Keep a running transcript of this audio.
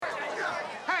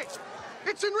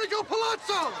It's Enrico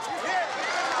Palazzo!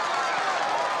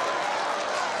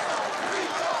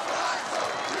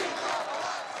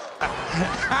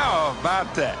 How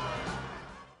about that?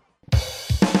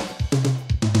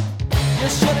 You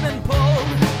should have been pulled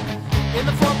in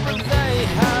the front, but they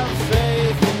have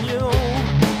faith in you.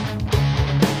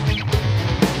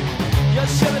 You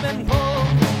should have been pulled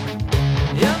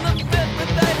in the fifth, but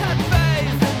they had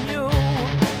faith in you.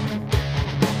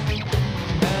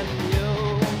 And you.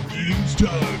 It's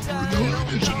time for another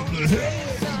edition of the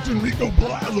Hey, it's Enrico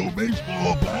Palazzo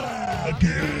Baseball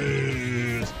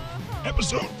Podcast,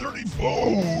 episode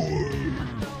 34.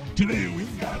 Today we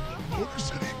got the Motor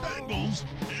City Bengals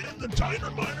and the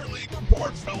Tyner Minor League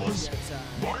Report fellas,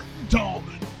 Martin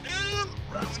Tallman and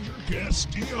Roger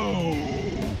Castillo.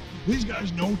 These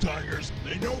guys know Tigers,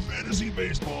 they know fantasy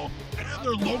baseball, and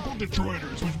they're local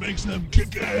Detroiters, which makes them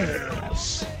kick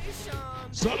ass.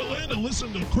 Settle in and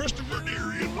listen to Christopher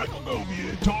Neary and Michael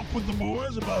Govier talk with the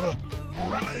boys about a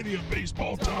variety of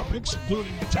baseball topics,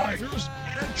 including the Tigers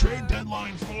and trade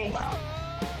deadline fallout.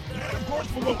 And of course,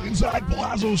 we'll go inside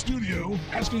Palazzo's studio,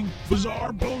 asking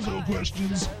bizarre bozo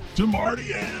questions to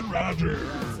Marty and Roger.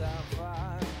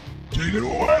 Take it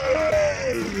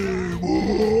away,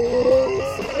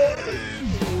 boys!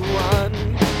 One,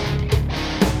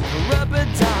 rub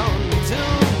it down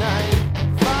tonight.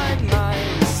 Find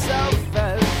myself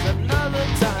as another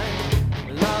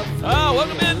time. Love.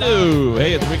 Welcome into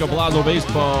Hey, it's Enrico Palazzo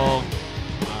Baseball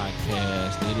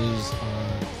Podcast. It is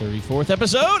our 34th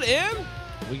episode, and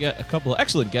we got a couple of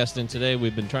excellent guests in today.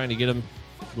 We've been trying to get them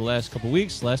for the last couple of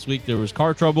weeks. Last week there was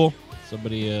car trouble.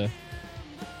 Somebody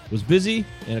was busy,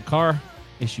 and a car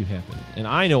issue happened. And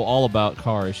I know all about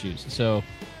car issues. So,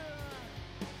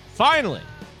 finally,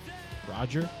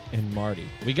 Roger and Marty.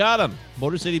 We got them.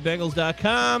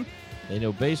 MotorCityBengals.com. They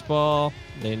know baseball.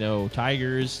 They know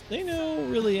Tigers. They know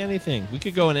really anything. We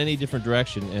could go in any different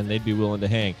direction, and they'd be willing to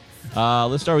hang.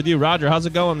 Let's start with you, Roger. How's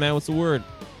it going, man? What's the word?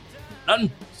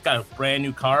 Nothing. Just got a brand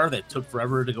new car that took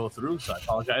forever to go through, so I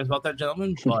apologize about that,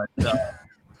 gentlemen. But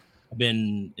I've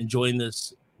been enjoying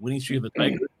this winning streak of the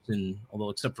Tigers, and although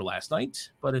except for last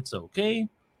night, but it's okay.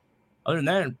 Other than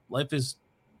that, life is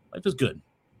good.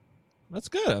 That's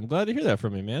good. I'm glad to hear that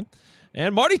from you, man.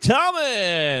 And Marty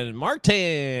Tallman.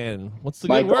 Martin. What's the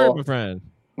good word, my friend?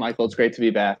 Michael, it's great to be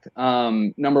back.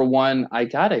 Number one, I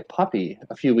got a puppy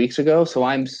a few weeks ago. So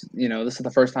this is the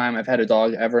first time I've had a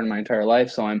dog ever in my entire life.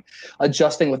 So I'm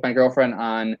adjusting with my girlfriend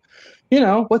on,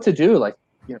 what to do, like,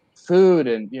 food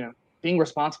and, being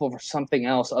responsible for something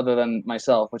else other than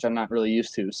myself, which I'm not really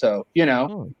used to. So,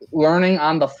 learning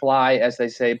on the fly, as they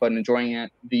say, but enjoying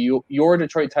it. Your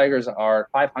Detroit Tigers are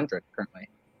 500 currently.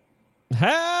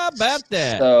 How about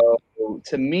that? So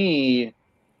to me,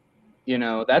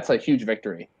 that's a huge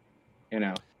victory,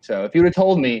 So if you would have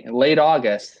told me in late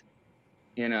August,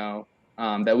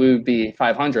 that we would be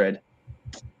 500,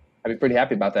 I'd be pretty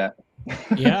happy about that.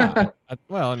 Yeah.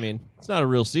 Well, I mean, it's not a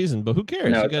real season, but who cares?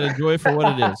 You got to enjoy it for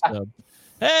what it is. So.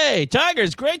 Hey,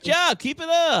 Tigers, great job. Keep it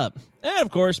up. And,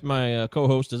 of course, my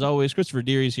co-host, as always, Christopher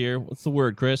Deary's here. What's the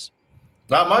word, Chris?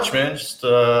 Not much, man. Just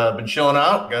been chilling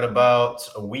out. Got about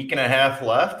a week and a half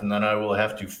left, and then I will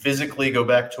have to physically go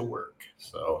back to work.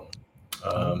 So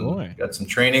got some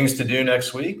trainings to do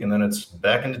next week, and then it's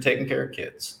back into taking care of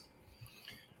kids.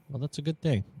 Well, that's a good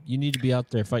thing. You need to be out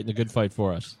there fighting a good fight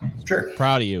for us. Sure.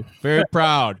 Proud of you. Very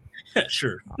proud.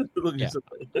 Sure. Yeah.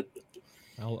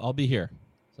 I'll be here.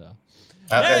 So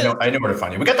I know where to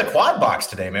find you. We got the quad box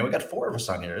today, man. We got 4 of us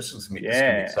on here. This is gonna be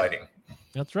exciting.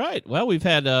 That's right. Well, we've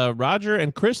had Roger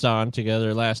and Chris on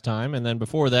together last time, and then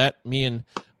before that, me and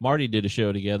Marty did a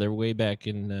show together way back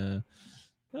in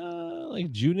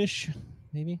like June-ish,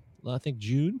 maybe. I think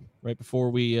June, right before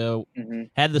we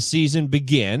had the season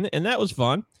begin, and that was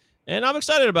fun. And I'm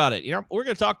excited about it. We're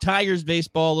going to talk Tigers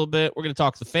baseball a little bit. We're going to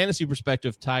talk the fantasy perspective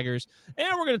of Tigers, and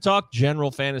we're going to talk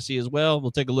general fantasy as well.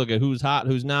 We'll take a look at who's hot,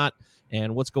 who's not,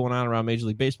 and what's going on around Major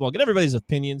League Baseball. Get everybody's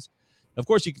opinions. Of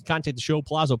course, you can contact the show,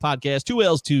 Palazzo Podcast, 2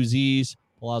 L's, 2 Z's,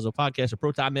 Palazzo Podcast at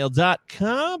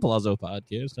protonmail.com, Palazzo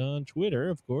Podcast on Twitter,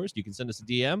 of course. You can send us a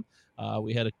DM.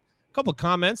 We had a couple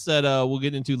comments that we'll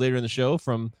get into later in the show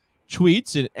from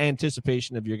tweets in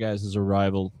anticipation of your guys'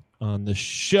 arrival on the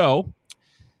show.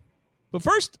 But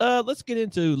first, let's get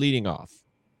into leading off.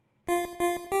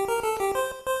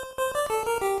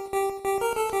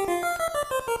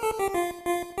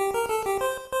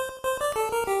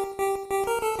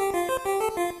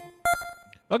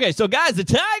 Okay, so guys, the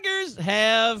Tigers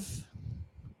have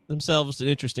themselves an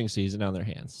interesting season on their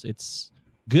hands. It's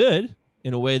good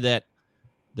in a way that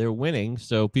they're winning,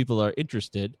 so people are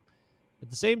interested. At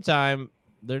the same time,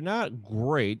 they're not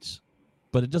great,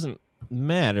 but it doesn't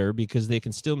matter because they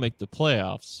can still make the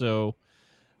playoffs. So,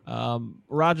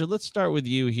 Roger, let's start with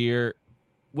you here.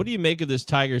 What do you make of this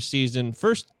Tigers season?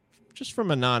 First, just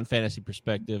from a non-fantasy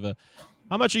perspective,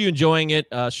 how much are you enjoying it?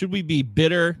 Should we be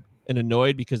bitter and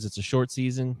annoyed because it's a short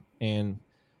season and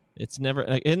it's never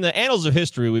in the annals of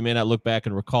history? We may not look back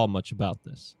and recall much about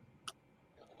this.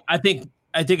 I think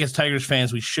as Tigers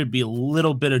fans, we should be a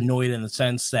little bit annoyed in the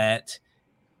sense that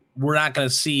we're not going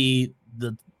to see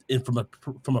from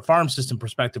a farm system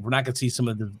perspective, we're not going to see some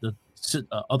of the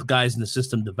other guys in the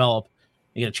system develop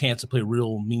and get a chance to play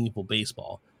real meaningful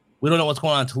baseball. We don't know what's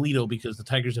going on in Toledo because the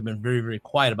Tigers have been very, very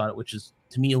quiet about it, which is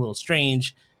to me a little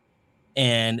strange.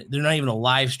 And they're not even a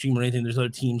live stream or anything. There's other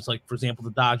teams like, for example,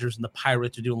 the Dodgers and the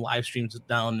Pirates are doing live streams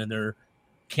down in their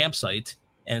campsite,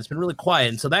 and it's been really quiet.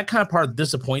 And so that kind of part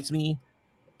disappoints me,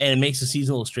 and it makes the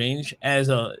season a little strange. As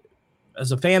a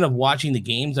fan of watching the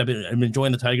games, I've been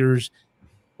enjoying the Tigers,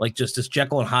 like just this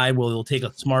Jekyll and Hyde, where they'll take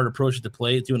a smart approach to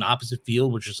play, do an opposite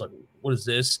field, which is like, what is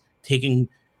this? Taking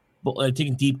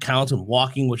deep counts and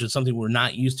walking, which is something we're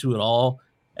not used to at all.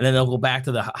 And then they'll go back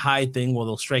to the Hyde thing where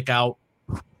they'll strike out,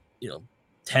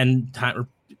 10 times, or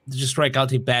just strike out,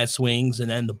 take bad swings,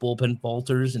 and then the bullpen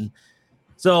falters. And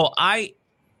so I'm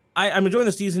enjoying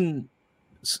the season.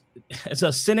 As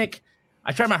a cynic,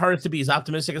 I try my hardest to be as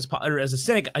optimistic as possible. As a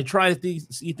cynic, I try to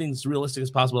see things realistic as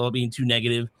possible without being too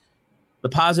negative. The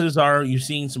positives are you're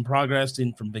seeing some progress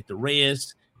from Victor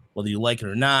Reyes, whether you like it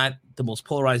or not, the most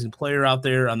polarizing player out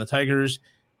there on the Tigers.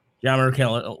 Yammer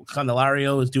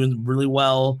Candelario is doing really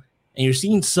well, and you're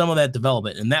seeing some of that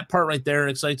development. And that part right there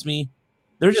excites me.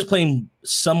 They're just playing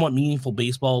somewhat meaningful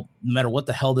baseball no matter what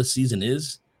the hell this season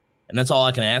is, and that's all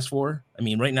I can ask for. I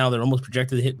mean, right now they're almost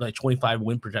projected to hit like 25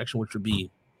 win projection, which would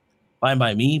be fine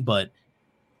by me. But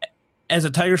as a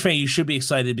Tigers fan, you should be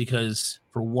excited because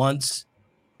for once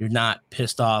you're not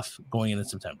pissed off going into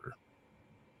September.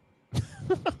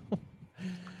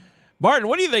 Martin,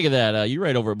 what do you think of that? You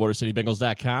write over at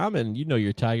MotorCityBengals.com, and you know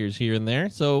your Tigers here and there.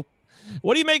 So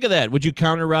what do you make of that? Would you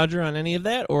counter Roger on any of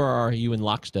that, or are you in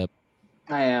lockstep?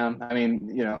 I am. I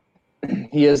mean,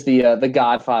 he is the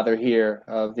godfather here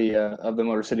of the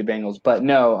Motor City Bengals. But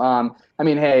no, I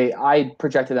mean, hey, I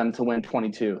projected them to win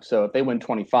 22. So if they win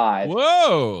 25,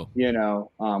 whoa,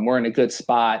 we're in a good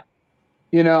spot.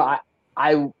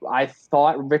 I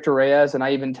thought Victor Reyes, and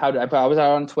I even touted. I was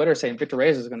out on Twitter saying Victor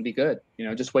Reyes is going to be good.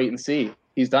 Just wait and see.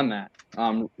 He's done that.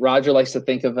 Roger likes to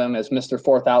think of him as Mr.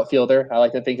 Fourth outfielder. I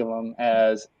like to think of him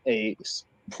as a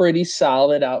pretty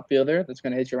solid outfielder that's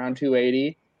going to hit you around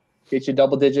 280, get you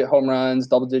double-digit home runs,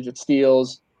 double-digit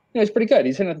steals. He's pretty good.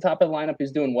 He's hitting at the top of the lineup.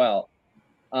 He's doing well.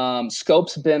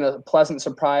 Scope's been a pleasant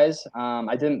surprise.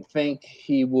 I didn't think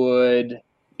he would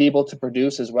be able to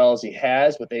produce as well as he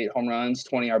has with 8 home runs,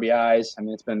 20 RBIs. I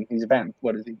mean, he's batting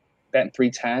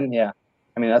 310. Yeah.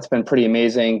 I mean, that's been pretty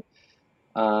amazing.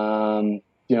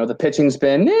 The pitching's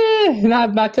been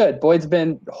not good. Boyd's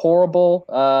been horrible.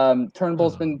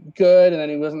 Turnbull's been good, and then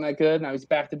he wasn't that good. Now he's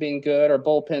back to being good. Our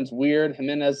bullpen's weird.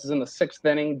 Jimenez is in the 6th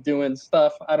inning doing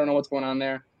stuff. I don't know what's going on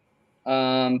there.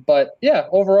 But yeah,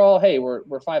 overall, hey,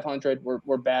 we're 500.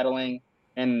 We're battling.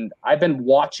 And I've been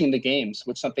watching the games,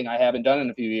 which is something I haven't done in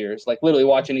a few years. Like literally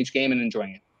watching each game and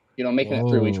enjoying it. Making it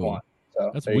through each one.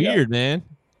 So that's weird, man.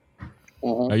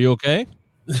 Mm-hmm. Are you okay?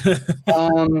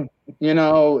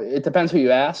 It depends who you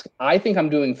ask. I think I'm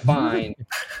doing fine.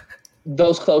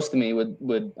 Those close to me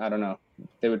would I don't know.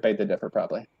 They would beg to differ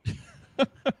probably.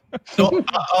 So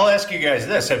I'll ask you guys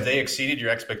this: have they exceeded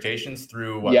your expectations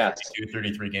through 32,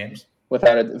 33 games?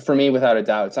 Without a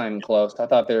doubt, it's not even close. I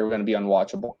thought they were going to be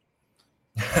unwatchable.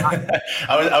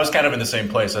 I was kind of in the same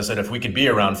place. I said if we could be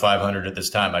around 500 at this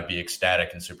time, I'd be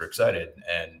ecstatic and super excited,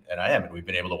 and I am. And we've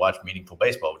been able to watch meaningful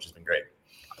baseball, which has been great.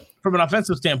 From an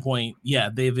offensive standpoint, yeah,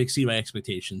 they've exceeded my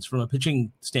expectations. From a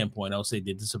pitching standpoint, I'll say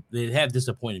they have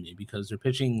disappointed me because their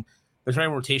pitching, their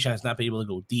starting rotation has not been able to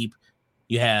go deep.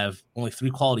 You have only 3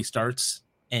 quality starts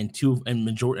and 3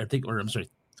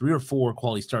 or 4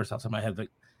 quality starts outside my head,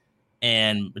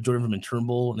 and majority of them in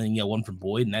Turnbull, and then you got 1 from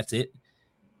Boyd, and that's it.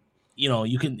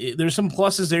 There's some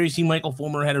pluses there. You see Michael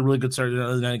Fulmer had a really good start the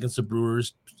other night against the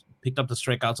Brewers, picked up the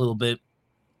strikeouts a little bit,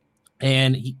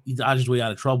 and he dodged his way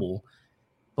out of trouble.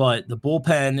 But the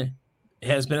bullpen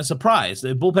has been a surprise.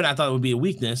 The bullpen, I thought it would be a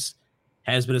weakness,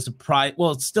 has been a surprise.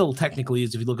 Well, it still technically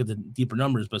is if you look at the deeper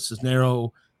numbers, but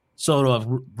Cisnero, Soto have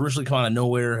virtually come out of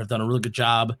nowhere, have done a really good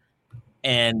job,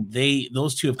 and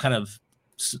those two have kind of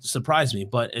surprised me.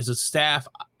 But as a staff,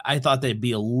 I thought they'd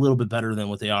be a little bit better than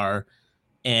what they are.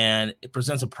 And it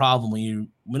presents a problem when you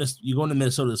go into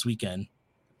Minnesota this weekend.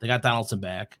 They got Donaldson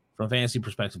back. From a fantasy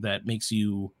perspective, that makes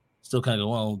you still kind of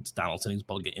go, well, it's Donaldson. He's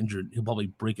probably get injured. He'll probably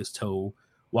break his toe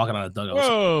walking on a dugout.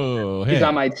 Whoa, He's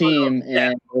on my team, and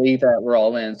I believe that we're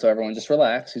all in. So everyone just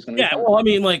relax. He's going to be fine. Well, I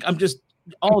mean, like, I'm just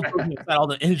all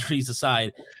the injuries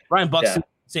aside. Ryan Buxton,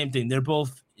 same thing. They're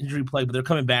both injury plagued, but they're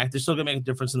coming back. They're still going to make a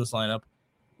difference in this lineup.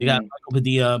 They got Michael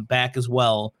Padilla back as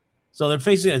well. So they're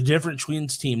facing a different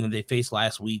Twins team than they faced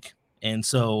last week. And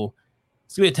so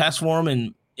it's going to be a test for them.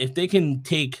 And if they can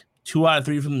take 2 out of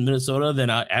 3 from Minnesota, then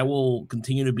I will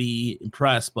continue to be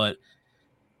impressed. But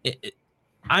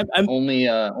I'm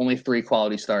only 3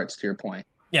 quality starts to your point.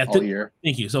 Yeah, all year.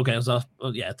 Thank you. So, okay, so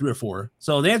 3 or 4.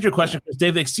 So to answer your question,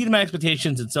 they've exceeded my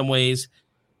expectations in some ways,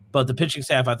 but the pitching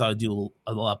staff I thought would do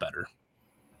a lot better.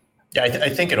 Yeah, I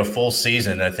think in a full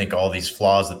season, I think all these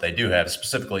flaws that they do have,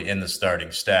 specifically in the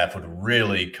starting staff, would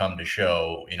really come to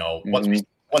show.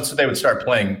 Once they would start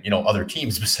playing, other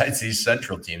teams besides these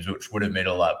Central teams, which would have made it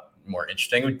a lot more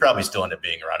interesting. We'd probably still end up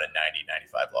being around a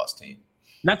 90-95 loss team.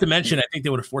 Not to mention, I think they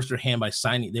would have forced their hand by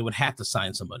signing. They would have to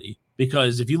sign somebody,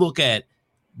 because if you look at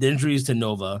the injuries to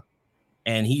Nova,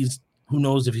 and who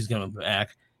knows if he's going to be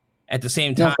back. At the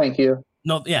same time, no, thank you.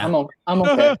 No, yeah, I'm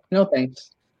okay. No,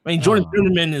 thanks. I mean, Jordan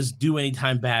Zimmerman is due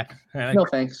anytime back. No,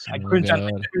 thanks. I cringe on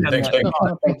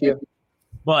no, thank you.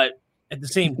 But at the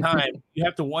same time, you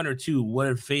have to wonder too, what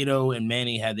if Fado and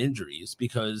Manny had injuries?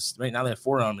 Because right now they have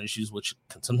forearm issues, which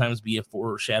can sometimes be a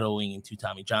foreshadowing into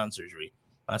Tommy John surgery.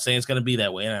 I'm not saying it's going to be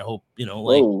that way, and I hope it's not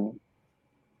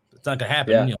going to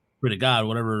happen. Yeah. Pray to God,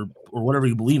 whatever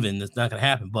you believe in, it's not going to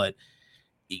happen. But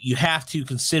you have to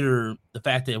consider the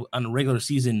fact that on a regular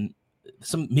season,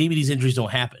 maybe these injuries don't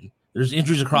happen. There's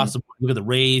injuries across the board. Look at the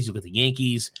Rays, look at the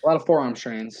Yankees. A lot of forearm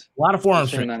strains. That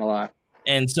a lot.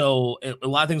 And so a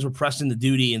lot of things were pressed into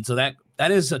duty, and so that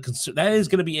is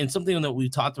going to be in something that we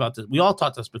talked about. We all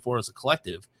talked about this before as a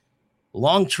collective.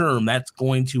 Long term, that's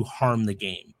going to harm the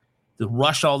game. To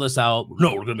rush all this out.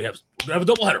 No, we're going to have a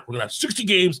doubleheader. We're going to have 60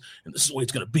 games, and this is the way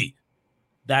it's going to be.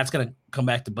 That's going to come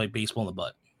back to bite baseball in the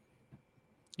butt.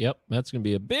 Yep, that's going to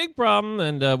be a big problem,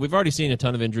 and we've already seen a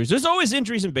ton of injuries. There's always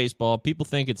injuries in baseball. People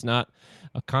think it's not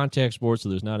a contact sport, so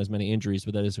there's not as many injuries,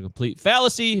 but that is a complete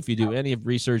fallacy. If you do any of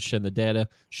research, and the data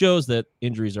shows that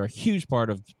injuries are a huge part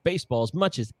of baseball as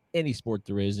much as any sport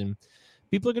there is, and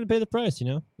people are going to pay the price.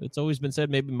 It's always been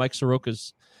said maybe Mike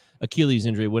Soroka's Achilles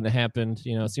injury wouldn't have happened.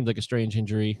 It seemed like a strange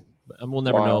injury. We'll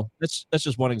never know. That's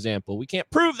just one example. We can't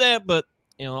prove that, but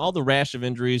all the rash of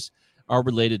injuries are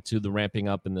related to the ramping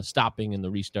up and the stopping and the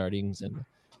restartings and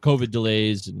COVID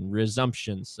delays and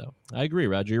resumptions. So I agree,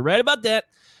 Roger. You're right about that.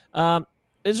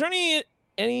 Is there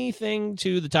anything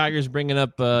to the Tigers bringing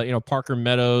up, Parker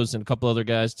Meadows and a couple other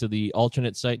guys to the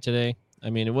alternate site today? I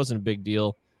mean, it wasn't a big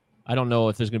deal. I don't know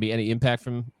if there's going to be any impact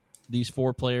from these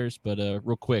 4 players, but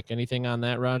real quick, anything on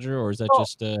that, Roger? Or is that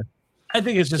just I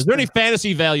think it's just. Is there any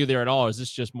fantasy value there at all? Or is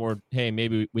this just more, hey,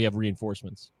 maybe we have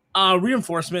reinforcements?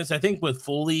 Reinforcements, I think with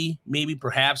Foley, maybe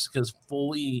perhaps, because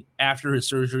Foley, after his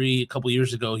surgery a couple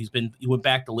years ago, he went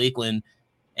back to Lakeland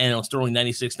and was throwing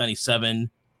 96, 97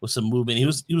 with some movement. He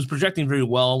was projecting very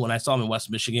well when I saw him in West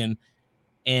Michigan,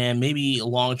 and maybe a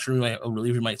long term a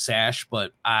reliever might sash,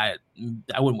 but I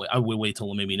would wait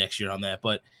till maybe next year on that.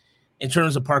 But in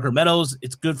terms of Parker Meadows,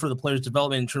 it's good for the player's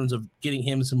development in terms of getting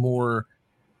him some more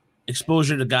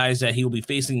exposure to guys that he will be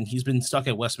facing. He's been stuck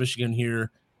at West Michigan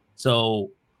here, so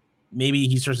maybe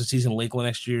he starts the season in Lakeland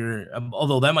next year,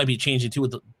 although that might be changing too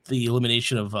with the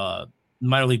elimination of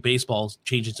minor league baseball,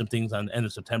 changing some things on the end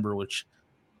of September, which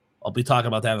I'll be talking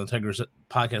about that on the Tigers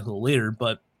podcast a little later.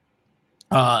 But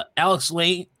Alex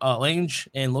Lange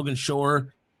and Logan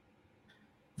Shore,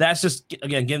 that's just,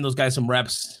 again, getting those guys some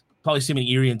reps. Probably see him in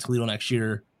Erie and Toledo next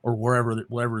year or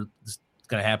whatever is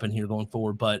going to happen here going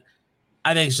forward. But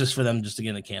I think it's just for them just to get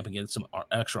in the camp and get some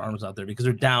extra arms out there because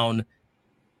they're down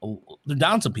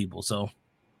some people. So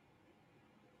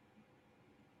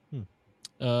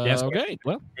okay,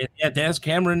 well, Daz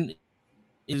Cameron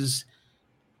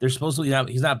they're supposed to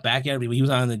he's not back yet. He was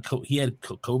he had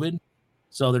COVID,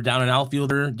 so they're down an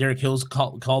outfielder. Derek Hill's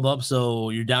called up, so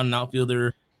you're down an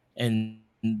outfielder, and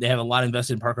they have a lot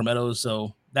invested in Parker Meadows,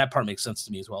 so that part makes sense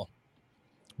to me as well.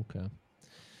 Okay.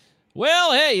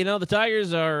 Well, hey, the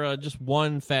Tigers are just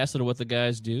one facet of what the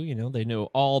guys do. They know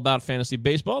all about fantasy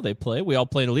baseball. They play. We all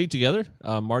play in a league together.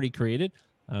 Marty created.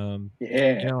 Had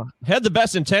the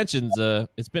best intentions.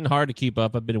 It's been hard to keep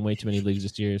up. I've been in way too many leagues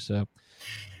this year, so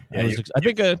yeah,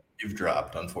 you've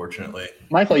dropped, unfortunately.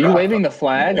 Michael, are you waving the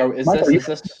flag, or is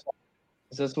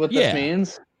this what this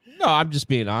means? No, I'm just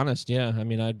being honest. Yeah, I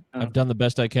mean, I've done the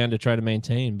best I can to try to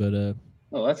maintain, but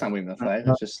no, that's not waving the flag.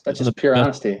 That's just pure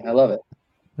honesty. I love it.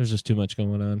 There's just too much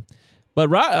going on. But,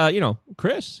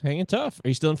 Chris, hanging tough. Are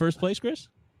you still in first place, Chris?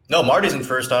 No, Marty's in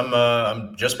first.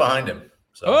 I'm just behind him.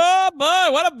 So. Oh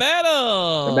boy, what a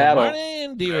battle! A battle. Marty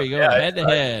and Deary go Yeah, head to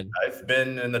head. I've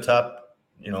been in the top,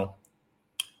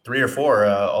 3 or 4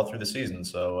 all through the season.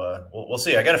 So we'll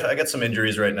see. I got some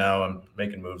injuries right now. I'm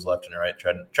making moves left and right,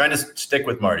 trying to stick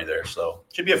with Marty there. So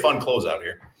should be a fun closeout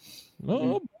here.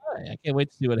 Oh boy, I can't wait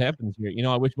to see what happens here.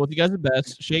 I wish both you guys the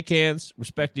best. Shake hands,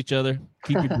 respect each other,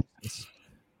 keep your distance.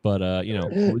 But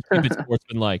always keep it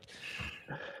sportsmanlike.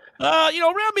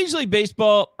 Around Major League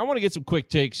Baseball, I want to get some quick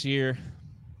takes here.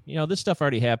 This stuff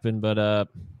already happened, but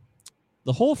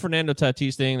the whole Fernando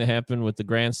Tatis thing that happened with the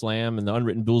Grand Slam and the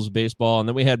unwritten rules of baseball, and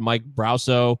then we had Mike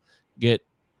Browso get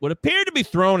what appeared to be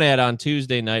thrown at on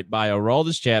Tuesday night by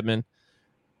Aroldis Chapman.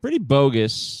 Pretty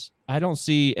bogus. I don't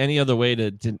see any other way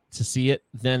to see it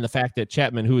than the fact that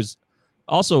Chapman, who has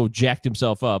also jacked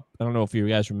himself up, I don't know if you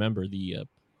guys remember the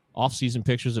off-season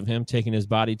pictures of him taking his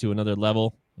body to another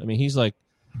level. I mean, he's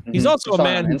also a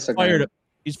man who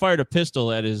fired a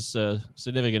pistol at his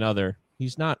significant other.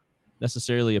 He's not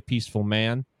necessarily a peaceful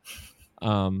man.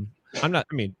 Nice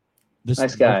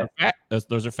guy.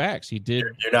 Those are facts. He did.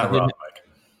 You're not wrong, Mike.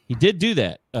 He did do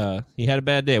that. He had a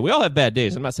bad day. We all have bad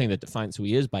days. I'm not saying that defines who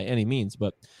he is by any means,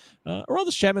 but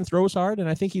Aroldis Chapman throws hard, and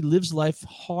I think he lives life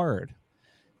hard.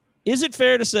 Is it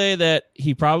fair to say that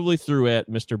he probably threw at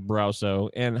Mr.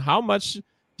 Browso? And how much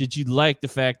did you like the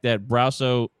fact that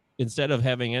Browso, instead of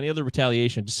having any other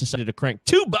retaliation, just decided to crank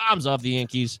 2 bombs off the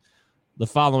Yankees the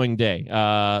following day?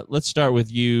 Let's start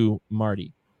with you,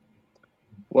 Marty.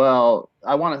 Well,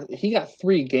 he got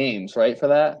 3 games, right, for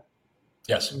that?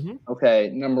 Yes. Mm-hmm. Okay,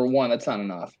 number 1, that's not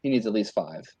enough. He needs at least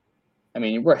 5. I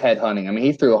mean, we're headhunting. I mean,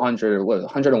 he threw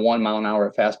 101 mile an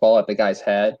hour fastball at the guy's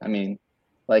head. I mean,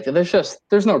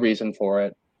 there's no reason for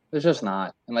it. There's just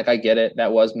not. And I get it.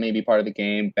 That was maybe part of the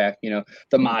game back,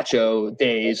 the macho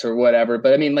days or whatever.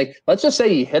 But I mean, let's just say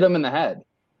he hit him in the head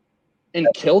and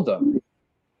killed him.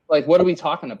 What are we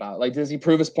talking about? Does he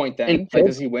prove his point then?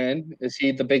 Does he win? Is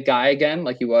he the big guy again,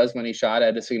 like he was when he shot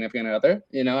at a significant other?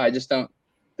 I just don't.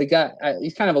 The guy,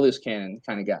 he's kind of a loose cannon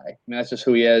kind of guy. I mean, that's just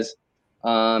who he is.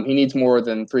 He needs more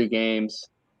than 3 games.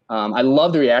 I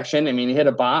love the reaction. I mean, he hit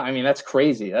a bomb. I mean, that's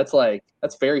crazy. That's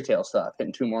fairy tale stuff.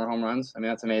 Hitting 2 more home runs. I mean,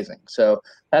 that's amazing. So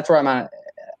that's where I'm at.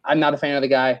 I'm not a fan of the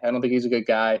guy. I don't think he's a good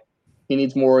guy. He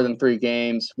needs more than 3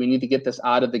 games. We need to get this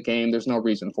out of the game. There's no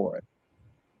reason for it.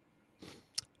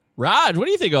 Raj, what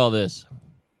do you think of all this?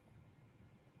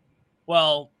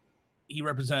 Well, he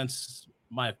represents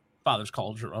my father's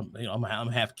culture. I'm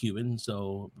half Cuban,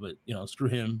 so screw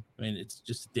him. I mean, it's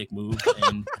just a dick move.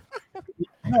 And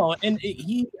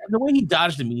the way he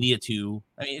dodged the media too.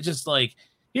 I mean, it's just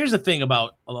here's the thing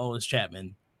about Aroldis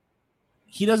Chapman.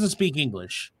 He doesn't speak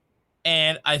English,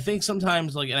 and I think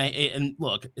sometimes and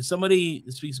look, if somebody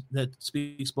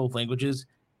speaks both languages,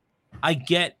 I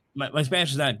get my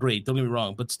Spanish is not great. Don't get me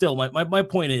wrong, but still, my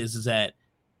point is that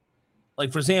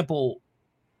for example,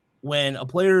 when a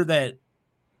player that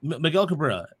Miguel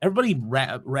Cabrera, everybody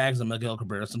rags on Miguel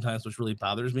Cabrera sometimes, which really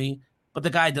bothers me. But the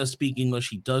guy does speak English.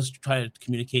 He does try to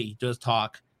communicate. He does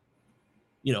talk,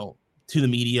 to the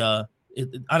media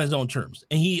on his own terms,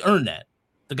 and he earned that.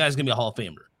 The guy's gonna be a Hall of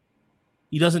Famer.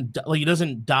 He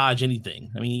doesn't dodge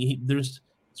anything. I mean, there's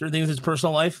certain things in his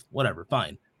personal life, whatever,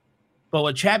 fine. But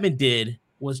what Chapman did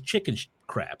was chicken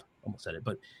crap. Almost said it,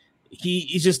 but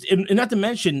he's just, and not to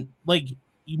mention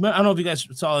I don't know if you guys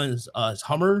saw his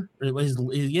Hummer. I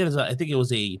think it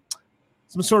was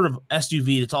some sort of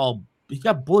SUV that's he's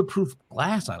got bulletproof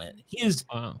glass on it. He is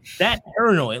that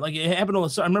paranoid. It happened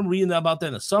I remember reading about that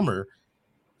in the summer.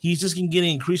 He's just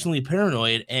getting increasingly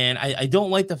paranoid, and I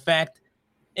don't like the fact.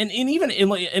 And even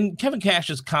in Kevin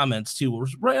Cash's comments too.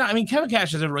 Right? I mean, Kevin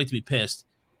Cash has every right to be pissed,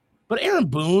 but Aaron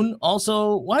Boone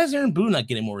also. Why is Aaron Boone not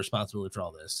getting more responsibility for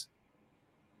all this?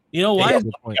 Why? He got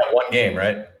 1 game,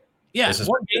 right? Yeah,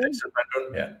 1 game.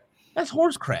 Yeah, that's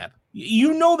horse crap.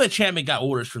 That Chapman got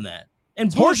orders from that,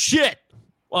 and horse shit.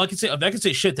 Well, if I can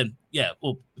say shit, then yeah.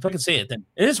 Well, if I can say it, then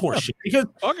it is horse shit. Because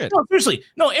okay. No, seriously,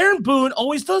 no. Aaron Boone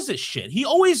always does this shit. He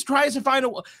always tries to find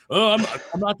I'm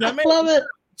not that man. Love it.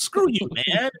 Screw you,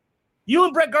 man. You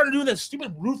and Brett Gardner doing that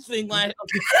stupid roof thing.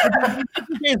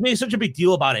 You made such a big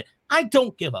deal about it. I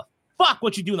don't give a fuck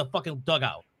what you do in the fucking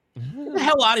dugout. Get the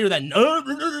hell out of here.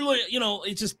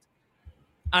 It's just.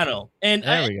 I don't know. And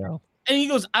there we go. And he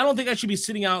goes, I don't think I should be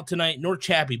sitting out tonight, nor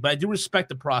Chappie, but I do respect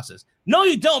the process. No,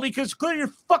 you don't, because clearly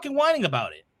you're fucking whining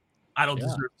about it. I don't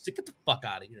deserve it. Get the fuck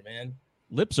out of here, man.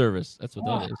 Lip service. That's what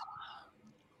that is.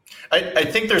 I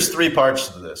think there's 3 parts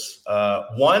to this.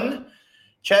 1,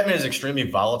 Chapman is an extremely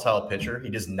volatile pitcher. He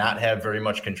does not have very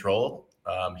much control.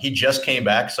 He just came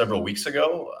back several weeks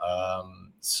ago.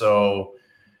 So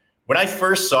when I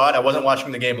first saw it, I wasn't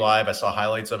watching the game live. I saw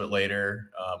highlights of it later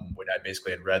when I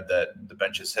basically had read that the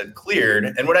benches had cleared.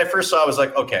 And when I first saw it, I was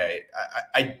like, okay,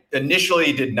 I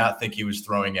initially did not think he was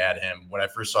throwing at him when I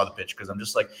first saw the pitch, because I'm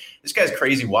just like, this guy's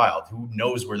crazy wild. Who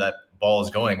knows where that ball is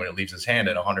going when it leaves his hand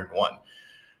at 101?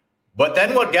 But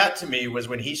then what got to me was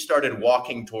when he started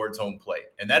walking towards home plate.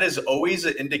 And that is always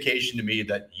an indication to me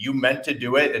that you meant to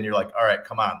do it. And you're like, all right,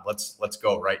 come on, let's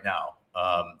go right now.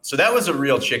 So that was a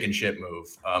real chicken shit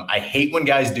move. I hate when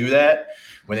guys do that,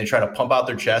 when they try to pump out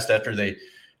their chest after they,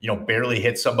 barely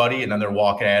hit somebody and then they're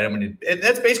walking at him. And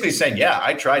that's basically saying, yeah,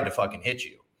 I tried to fucking hit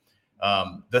you.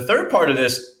 The third part of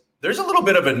this, there's a little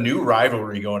bit of a new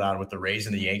rivalry going on with the Rays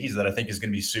and the Yankees that I think is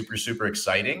going to be super, super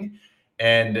exciting.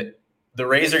 And the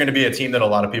Rays are going to be a team that a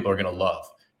lot of people are going to love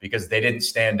because they didn't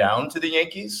stand down to the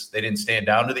Yankees. They didn't stand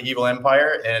down to the evil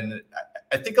empire. And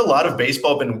I think a lot of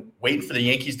baseball have been waiting for the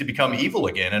Yankees to become evil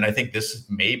again. And I think this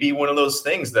may be one of those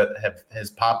things that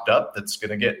has popped up that's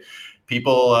going to get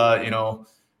people,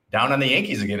 down on the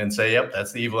Yankees again and say, yep,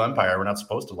 that's the evil empire. We're not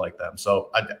supposed to like them. So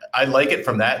I like it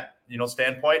from that,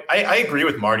 standpoint. I agree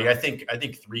with Marty. I think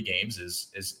 3 games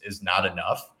is not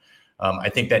enough. I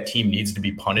think that team needs to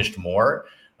be punished more.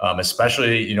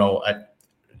 Especially,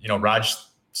 Raj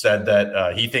said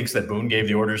that he thinks that Boone gave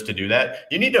the orders to do that.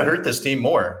 You need to hurt this team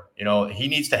more. He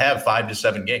needs to have 5 to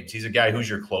 7 games. He's a guy who's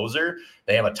your closer.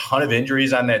 They have a ton of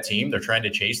injuries on that team. They're trying to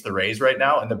chase the Rays right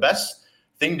now. And the best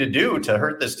thing to do to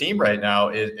hurt this team right now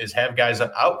is have guys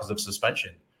out because of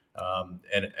suspension.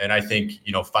 And I think,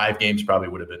 5 games probably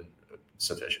would have been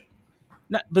sufficient.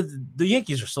 But the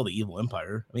Yankees are still the evil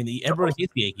empire. I mean, everybody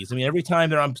hates the Yankees. I mean, every time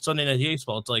they're on Sunday Night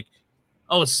Baseball, it's like,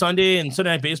 oh, it's Sunday and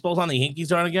Sunday Night Baseball's on. The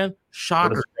Yankees are on again.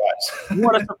 Shocker!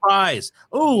 What a surprise!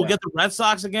 Oh, we'll get the Red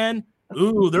Sox again.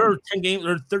 Ooh, they're 10 games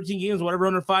or 13 games, whatever,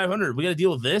 under 500. We got to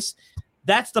deal with this.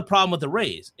 That's the problem with the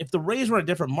Rays. If the Rays were in a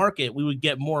different market, we would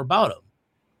get more about them.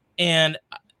 And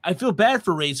I feel bad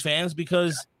for Rays fans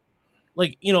because,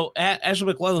 Ashley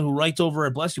McClellan, who writes over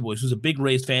at Bless You Boys, who's a big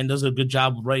Rays fan, does a good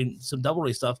job of writing some Double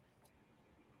Ray stuff.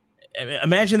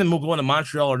 Imagine them going to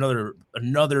Montreal or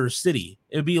another city.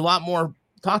 It would be a lot more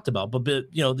talked about. But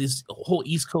this whole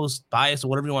East Coast bias or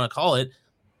whatever you want to call it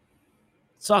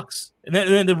sucks. And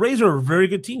then the Rays are a very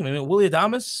good team. I mean, Willie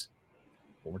Adames,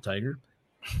 former Tiger,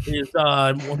 is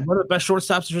one of the best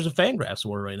shortstops in terms of Fangraphs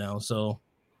war right now. So.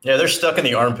 Yeah, they're stuck in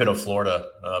the armpit of Florida.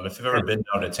 If you've ever been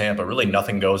down to Tampa, really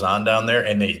nothing goes on down there,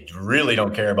 and they really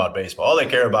don't care about baseball. All they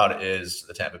care about is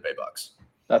the Tampa Bay Bucks.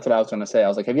 That's what I was going to say. I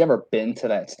was like, have you ever been to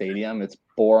that stadium? It's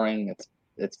boring.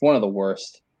 It's one of the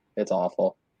worst. It's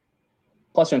awful.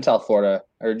 Plus, you're in South Florida,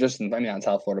 or not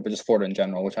South Florida, but just Florida in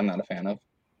general, which I'm not a fan of.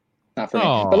 Not for me.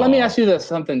 But let me ask you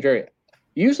something, Jerry.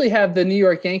 You usually have the New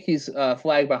York Yankees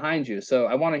flag behind you, so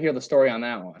I want to hear the story on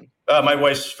that one. My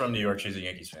wife's from New York. She's a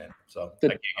Yankees fan, so I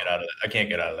can't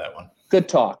get out of that one. Good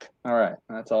talk. All right,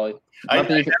 that's all.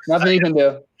 Nothing you can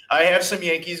do. I have some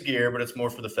Yankees gear, but it's more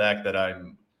for the fact that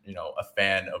I'm, a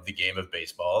fan of the game of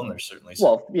baseball, and there's certainly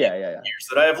some years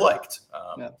that I have liked.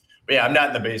 But yeah, I'm not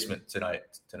in the basement tonight.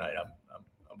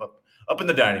 I'm up in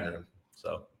the dining room,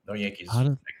 so no Yankees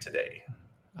today.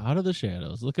 Out of the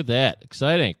shadows. Look at that.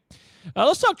 Exciting.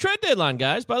 Let's talk trade deadline,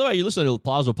 guys. By the way, you're listening to the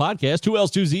Plazo Podcast. 2 L's,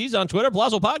 2 Z's on Twitter.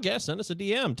 Plazo Podcast. Send us a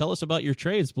DM. Tell us about your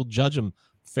trades. We'll judge them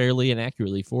fairly and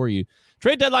accurately for you.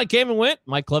 Trade deadline came and went.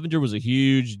 Mike Clevenger was a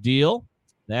huge deal.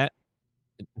 In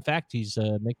fact, he's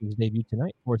making his debut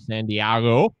tonight for San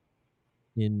Diego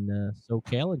in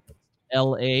SoCal,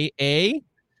 LAA,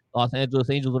 Los Angeles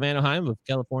Angels of Anaheim of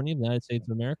California, the United States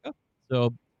of America.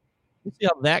 So we'll see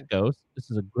how that goes.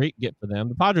 This is a great get for them.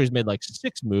 The Padres made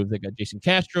 6 moves. They got Jason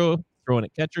Castro throwing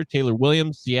at catcher. Taylor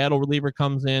Williams, Seattle reliever,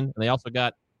 comes in. And they also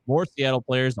got more Seattle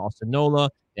players, Austin Nola,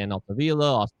 Dan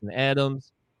Altavilla, Austin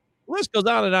Adams. The list goes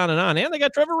on and on and on. And they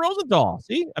got Trevor Rosenthal.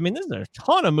 See? I mean, this is a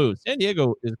ton of moves. San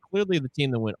Diego is clearly the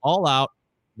team that went all out,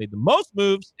 made the most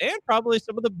moves, and probably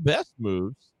some of the best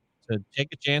moves to take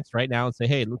a chance right now and say,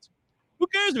 hey, who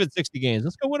cares if it's 60 games?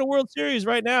 Let's go win a World Series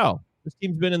right now. This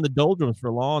team's been in the doldrums for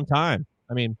a long time.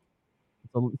 I mean,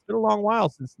 it's been a long while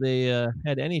since they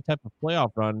had any type of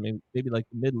playoff run. Maybe like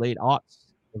the mid-late aughts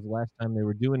was the last time they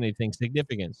were doing anything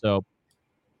significant. So,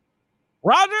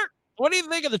 Roger, what do you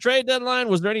think of the trade deadline?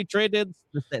 Was there any trade deals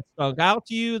that stuck out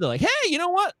to you? They're like, hey, you know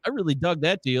what? I really dug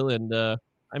that deal. And,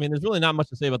 there's really not much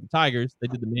to say about the Tigers. They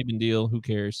did the Maven deal. Who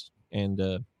cares? And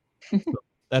so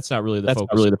that's not really the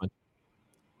focus.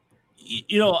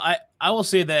 I will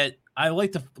say that I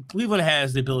like Cleveland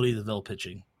has the ability to develop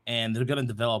pitching, and they're going to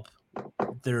develop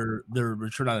their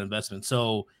return on investment.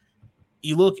 So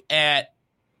you look at,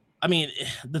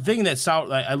 the thing that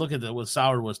I look at that was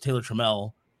sour was Taylor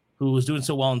Trammell, who was doing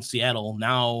so well in Seattle,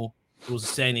 now goes to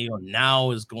San Diego,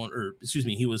 now is going,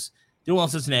 he was doing well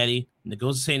in Cincinnati, and it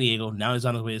goes to San Diego, now he's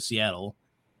on his way to Seattle.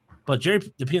 But Jerry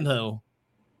DiPinto,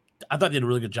 I thought did a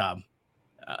really good job.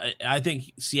 I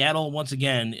think Seattle, once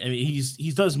again, I mean,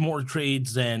 he does more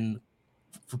trades than,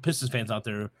 for Pistons fans out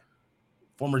there,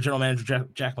 former general manager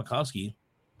Jack McCloskey,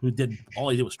 who did all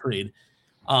he did was trade.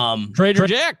 Trader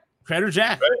Jack.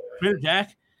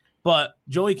 But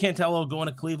Joey Cantello going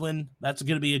to Cleveland, that's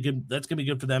gonna be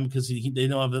good for them because they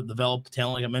know how to develop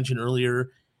talent, like I mentioned earlier.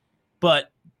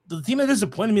 But the team that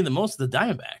disappointed me the most, the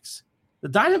Diamondbacks. The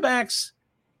Diamondbacks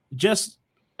just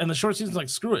in the short season, like,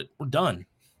 screw it, we're done.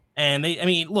 And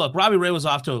look, Robbie Ray was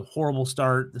off to a horrible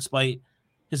start, despite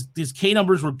his K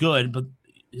numbers were good, but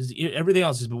everything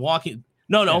else has been walking.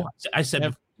 No, I said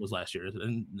it was last year,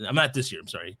 and I'm not this year. I'm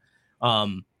sorry,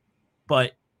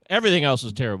 but everything else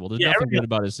was terrible. There's nothing good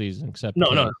about his season except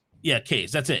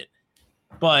K's. That's it.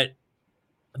 But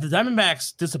the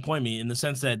Diamondbacks disappoint me in the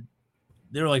sense that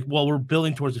they're like, well, we're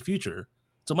building towards the future.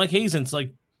 So Mike Hazen's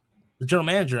like the general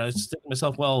manager. I was just thinking to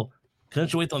myself, well,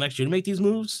 couldn't you wait till next year to make these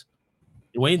moves?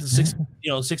 You're waiting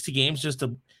to 60 games just to,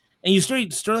 and you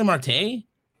straight Sterling Marte.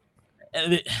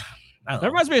 That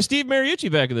reminds me of Steve Mariucci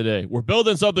back in the day. We're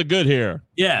building something good here.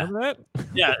 Yeah. Remember that?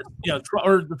 Yeah.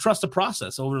 Or the trust the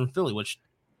process over in Philly, which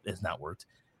has not worked.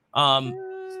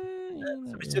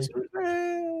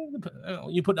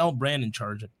 You put Al Brand in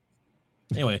charge.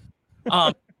 Anyway,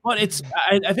 but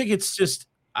I think it's just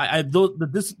I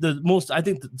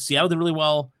think Seattle did really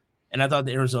well, and I thought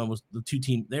the Arizona was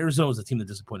the Arizona was the team that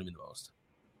disappointed me the most.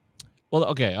 Well,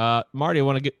 okay, Marty, I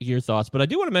want to get your thoughts, but I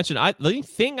do want to mention the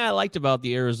thing I liked about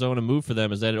the Arizona move for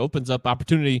them is that it opens up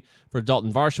opportunity for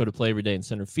Dalton Varsho to play every day in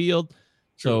center field.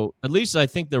 So at least I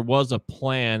think there was a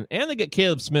plan, and they get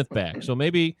Caleb Smith back. So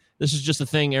maybe this is just a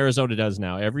thing Arizona does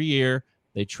now. Every year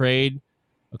they trade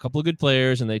a couple of good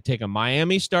players, and they take a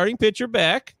Miami starting pitcher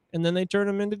back, and then they turn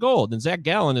him into gold. And Zach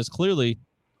Gallen is clearly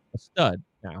a stud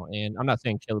now. And I'm not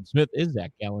saying Caleb Smith is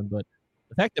Zach Gallen, but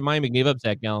the fact that Miami gave up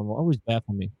Zach Gallen will always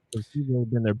baffle me because he's really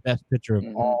been their best pitcher of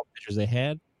all pitchers they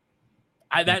had.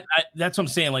 That's what I'm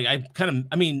saying. Like, from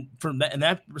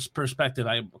that perspective,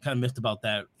 I kind of miffed about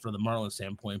that for the Marlins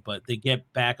standpoint. But they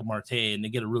get back a Marte, and they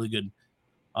get a really good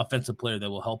offensive player that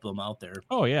will help them out there.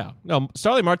 Oh yeah, no,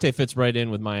 Starling Marte fits right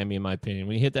in with Miami, in my opinion.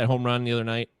 When he hit that home run the other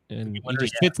night, and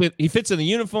he fits in the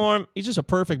uniform. He's just a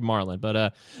perfect Marlin. But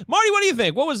Marty, what do you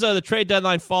think? What was the trade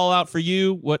deadline fallout for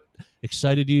you? What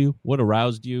excited you? What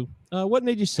aroused you? What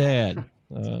made you sad?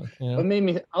 What made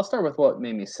me? I'll start with what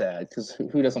made me sad, because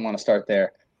who doesn't want to start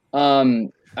there?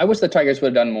 I wish the Tigers would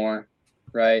have done more,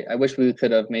 right? I wish we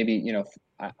could have maybe,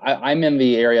 I'm in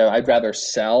the area. I'd rather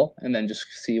sell and then just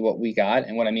see what we got.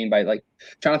 And what I mean by, like,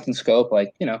 Jonathan Scope,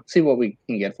 like, see what we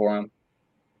can get for him.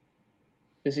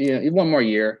 Just, one more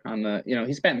year on the,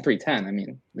 he's batting .310. I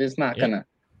mean, it's not gonna,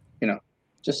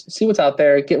 just see what's out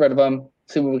there, get rid of him,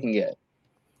 see what we can get.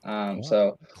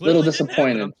 So a little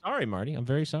disappointed. I'm sorry, Marty. I'm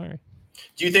very sorry.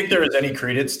 Do you think there is any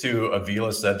credence to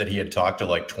Avila said that he had talked to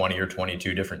like 20 or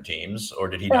 22 different teams, or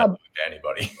did he not talk to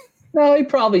anybody? No, he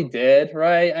probably did,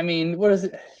 right? I mean, what is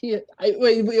it?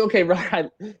 Okay,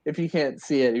 Rod, if you can't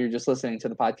see it, you're just listening to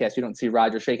the podcast, you don't see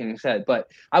Roger shaking his head.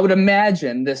 But I would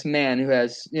imagine this man who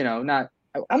has, not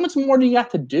 – how much more do you have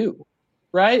to do,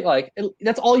 right? Like,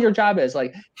 that's all your job is.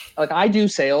 Like I do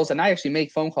sales, and I actually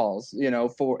make phone calls,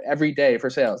 for every day for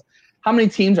sales. How many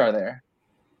teams are there?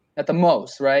 At the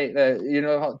most, right?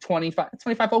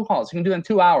 25 phone calls. You can do it in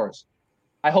 2 hours.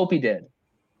 I hope he did.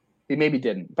 He maybe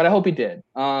didn't, but I hope he did.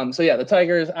 So yeah, the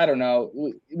Tigers, I don't know.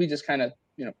 We just kind of,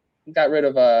 got rid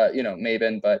of,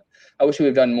 Maven, but I wish we would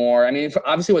have done more. I mean,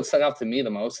 obviously what stuck out to me the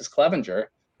most is Clevenger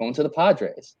going to the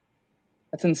Padres.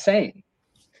 That's insane.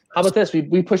 How about this?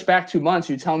 We pushed back 2 months.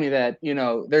 You tell me that,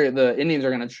 the Indians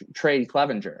are going to trade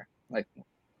Clevenger. Like,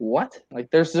 what? Like,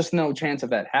 there's just no chance of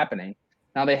that happening.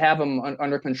 Now they have him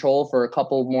under control for a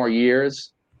couple more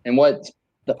years. And what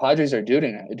the Padres are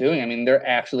doing, I mean, they're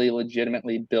actually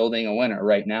legitimately building a winner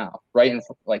right now. Right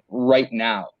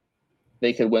now,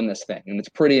 they could win this thing. And it's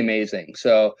pretty amazing.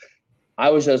 So I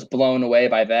was just blown away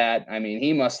by that. I mean,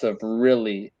 he must have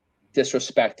really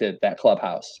disrespected that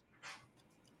clubhouse.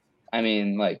 I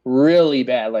mean, like, really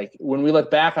bad. Like, when we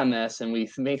look back on this and we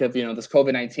think of, this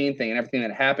COVID-19 thing and everything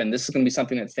that happened, this is going to be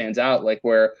something that stands out, like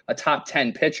where a top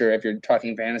 10 pitcher, if you're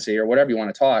talking fantasy or whatever you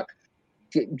want to talk,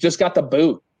 just got the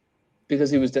boot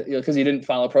because because he didn't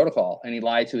follow protocol and he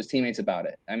lied to his teammates about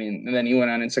it. I mean, and then he went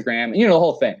on Instagram, the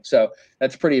whole thing. So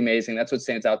that's pretty amazing. That's what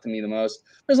stands out to me the most.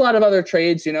 There's a lot of other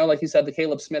trades, like you said, the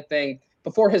Caleb Smith thing.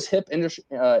 Before his hip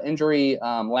injury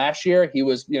last year, he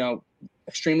was,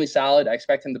 extremely solid. I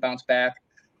expect him to bounce back.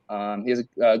 He has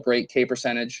a great K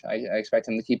percentage. I expect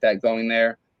him to keep that going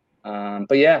there.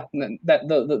 But yeah,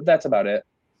 that's about it.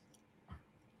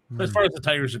 As far as the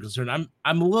Tigers are concerned,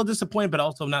 I'm a little disappointed, but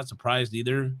also not surprised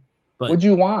either. But what'd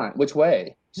you want? Which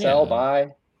way? Sell,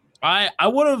 buy? I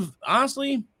would have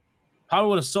honestly probably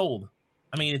would have sold.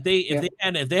 I mean, if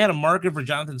they had a market for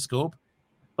Jonathan Scope,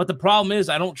 but the problem is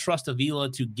I don't trust Avila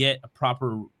to get a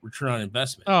proper return on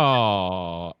investment.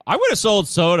 Oh, I would have sold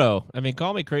Soto. I mean,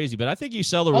 call me crazy, but I think you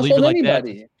sell a reliever like that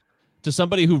to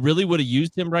somebody who really would have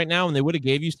used him right now, and they would have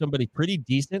gave you somebody pretty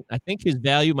decent. I think his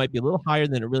value might be a little higher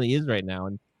than it really is right now.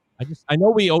 And I know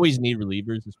we always need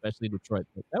relievers, especially Detroit,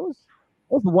 but that was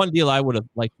the one deal I would have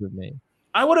liked to have made.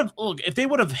 I would have if they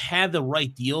would have had the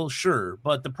right deal, sure.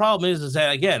 But the problem is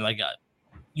that again, like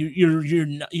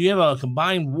you have a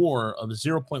combined WAR of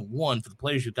 0.1 for the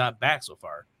players you got back so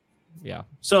far. Yeah.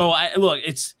 So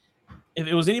if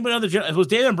it was anybody other, if it was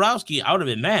Dave Dombrowski, I would have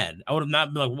been mad. I would have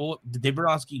not been like, well, did Dave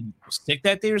Dombrowski stick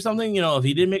that day or something? You know, if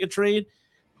he didn't make a trade,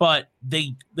 but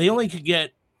they only could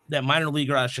get that minor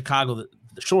leaguer out of Chicago,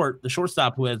 the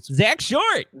shortstop who has Zach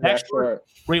Short,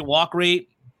 great walk rate,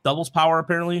 doubles power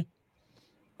apparently,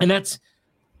 and that's.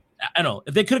 I don't know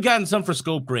if they could have gotten some for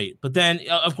Scope, great. But then,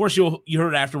 of course, you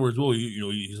heard afterwards. Well,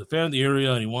 he's a fan of the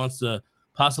area and he wants to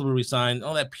possibly resign.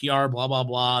 All that PR, blah blah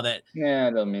blah. It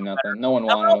doesn't mean nothing. No one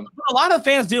wanted him. A lot of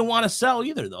fans didn't want to sell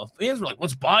either, though. Fans were like,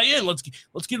 "Let's buy in. Let's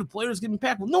get the players getting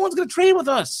back." Well, no one's going to trade with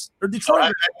us or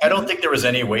Detroit. I don't think there was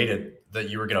any way that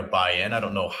you were going to buy in. I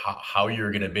don't know how you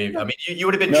were going to be. I mean, you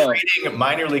would have been trading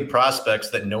minor league prospects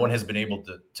that no one has been able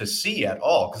to see at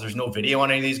all because there's no video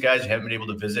on any of these guys. You haven't been able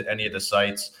to visit any of the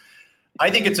sites. I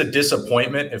think it's a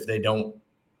disappointment if they don't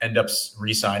end up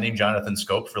re-signing Jonathan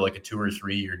Scope for like a 2 or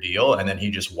 3 year deal and then he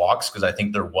just walks because I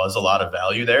think there was a lot of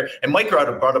value there. And Mike brought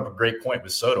up a great point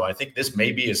with Soto. I think this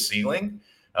may be a ceiling.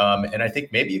 And I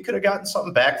think maybe you could have gotten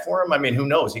something back for him. I mean, who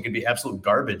knows? He could be absolute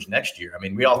garbage next year. I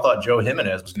mean, we all thought Joe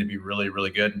Jimenez was going to be really,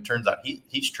 really good. And turns out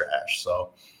he's trash.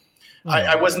 So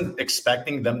I wasn't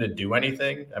expecting them to do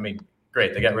anything. I mean,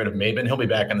 great. They got rid of Maben. He'll be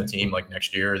back on the team like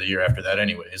next year or the year after that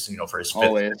anyways, for his fifth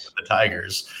with the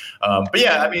Tigers. But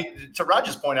yeah, I mean, to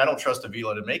Raj's point, I don't trust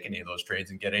Avila to make any of those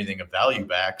trades and get anything of value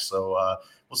back. So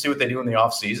we'll see what they do in the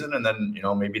offseason. And then,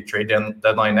 maybe trade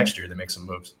deadline next year, they make some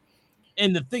moves.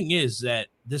 And the thing is that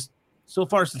so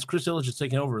far since Chris Ilitch has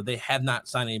taken over, they have not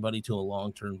signed anybody to a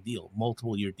long-term deal,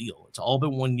 multiple year deal. It's all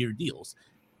been 1 year deals.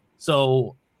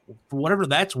 So for whatever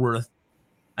that's worth,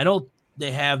 I know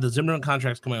they have the Zimmerman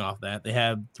contracts coming off that. They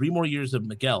have 3 more years of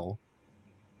Miguel.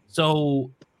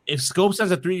 So if Scopes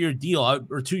has a 3-year deal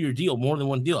or 2-year deal, more than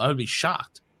one deal, I would be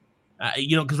shocked.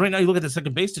 Because right now you look at the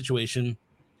second base situation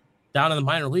down in the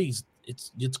minor leagues,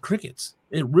 it's crickets.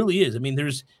 It really is. I mean,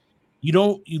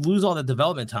 you lose all that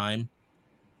development time.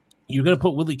 You're going to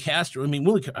put Willie Castro. I mean,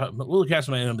 Willie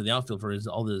Castro might end up in the outfield for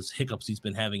all those hiccups he's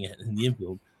been having in the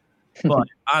infield. But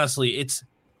honestly,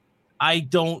 I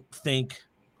don't think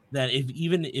that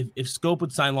if Scope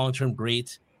would sign long-term,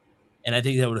 great. And I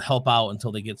think that would help out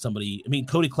until they get somebody. I mean,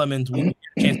 Cody Clemens,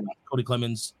 Cody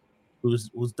Clemens, who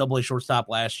was double-A shortstop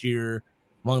last year,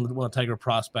 one of the Tiger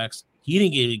prospects. He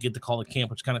didn't get to call the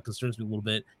camp, which kind of concerns me a little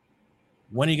bit.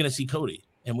 When are you going to see Cody?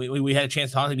 And we had a chance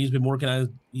to talk to him. He's been working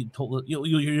on. You'll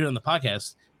hear on the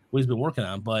podcast what he's been working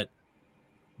on. But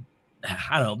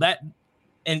I don't know that.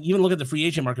 And even look at the free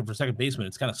agent market for second baseman;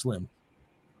 it's kind of slim.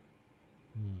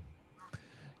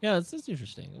 Yeah, it's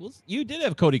interesting. Well, you did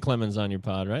have Cody Clemens on your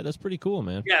pod, right? That's pretty cool,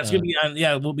 man. Yeah, it's gonna be on.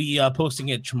 Yeah, we'll be posting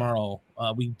it tomorrow.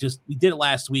 We did it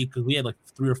last week because we had like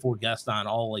 3 or 4 guests on,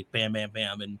 all like bam, bam,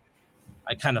 bam, and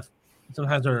I kind of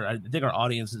sometimes I think our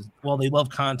audience is they love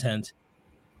content,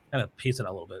 kind of pace it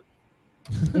out a little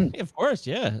bit. Of course,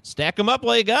 yeah. Stack them up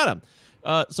while you got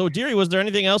them. So, Deary, was there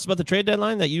anything else about the trade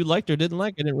deadline that you liked or didn't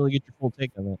like? I didn't really get your full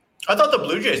take on that. I thought the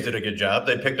Blue Jays did a good job.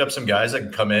 They picked up some guys that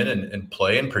can come in and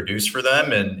play and produce for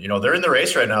them. And, they're in the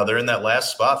race right now. They're in that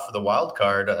last spot for the wild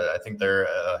card. I think they're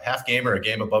a half game or a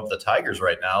game above the Tigers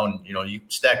right now. And, you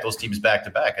stack those teams back to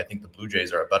back. I think the Blue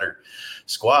Jays are a better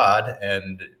squad.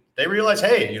 And they realize,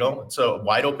 hey, it's a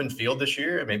wide open field this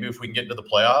year. And maybe if we can get into the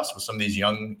playoffs with some of these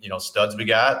young, studs we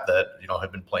got that,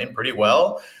 have been playing pretty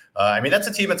well. That's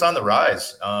a team that's on the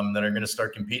rise that are going to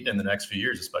start competing in the next few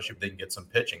years, especially if they can get some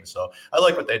pitching. So I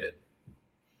like what they did.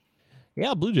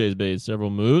 Yeah, Blue Jays made several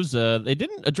moves. They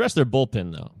didn't address their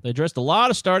bullpen, though. They addressed a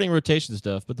lot of starting rotation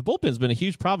stuff, but the bullpen's been a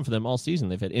huge problem for them all season.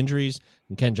 They've had injuries,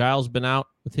 and Ken Giles been out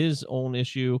with his own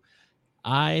issue.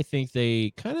 I think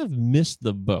they kind of missed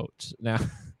the boat. Now,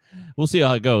 we'll see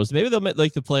how it goes. Maybe they'll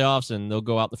make the playoffs, and they'll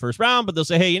go out the first round, but they'll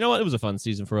say, hey, you know what? It was a fun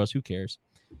season for us. Who cares?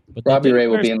 But Robbie Ray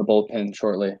will be in the bullpen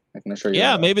shortly. I can assure you.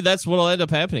 Yeah, that. maybe that's what'll end up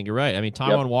happening. You're right. I mean,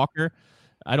 Taijuan Walker,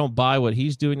 I don't buy what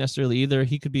he's doing necessarily either.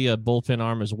 He could be a bullpen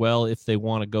arm as well if they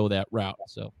want to go that route.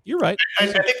 So you're right. I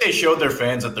think they showed their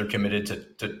fans that they're committed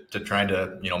to trying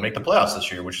to make the playoffs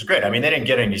this year, which is great. I mean, they didn't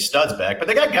get any studs back, but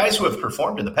they got guys who have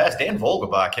performed in the past. Dan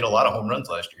Vogelbach hit a lot of home runs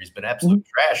last year. He's been absolute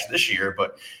trash this year,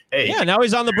 but hey, yeah, now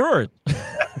he's on the Brewers.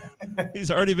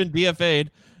 He's already been DFA'd,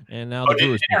 and now the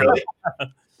Brewers. Really?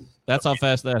 That's how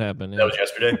fast that happened. That was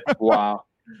yesterday. Wow,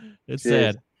 it's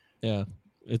sad. Yeah,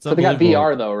 it's. So they got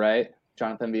VR though, right?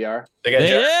 Jonathan VR. They got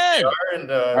VR and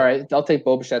all right, they'll take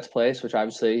Bo Bichette's place, which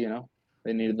obviously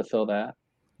they needed to fill that.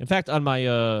 In fact, on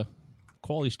my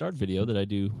quality start video that I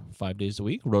do 5 days a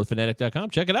week,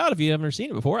 roadfanatic.com. Check it out if you haven't seen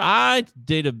it before. I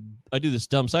do this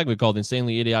dumb segment called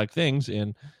Insanely Idiotic Things,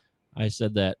 and I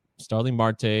said that Starling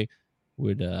Marte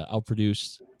would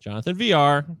outproduce Jonathan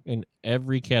VR in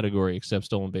every category except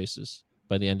stolen bases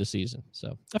by the end of season.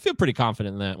 So I feel pretty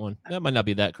confident in that one. That might not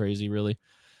be that crazy, really.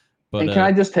 But, and can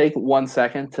I just take 1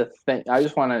 second to think? I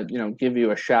just want to, give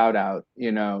you a shout out,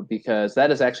 because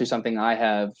that is actually something I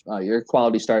have. Your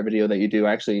quality start video that you do,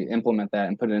 I actually implement that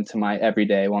and put it into my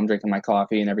everyday while I'm drinking my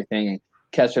coffee and everything and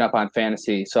catching up on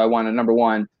fantasy. So I want to, number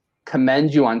one,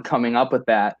 commend you on coming up with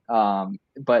that.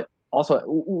 But also,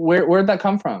 where'd that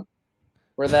come from?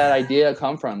 Where'd that idea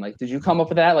come from? Like, did you come up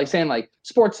with that? Like saying like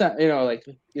Sports Center,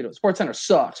 Sports Center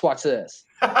sucks. Watch this.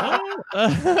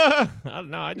 I don't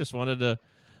know. I just wanted to.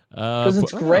 Because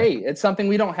it's great. It's something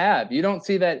we don't have. You don't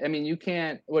see that. I mean, you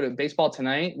can't. Baseball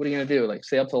Tonight? What are you gonna do? Like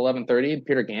stay up till 11:30?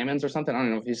 Peter Gammons or something? I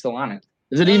don't know if he's still on it.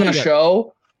 Is it even a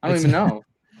show? I don't even know.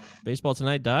 Baseball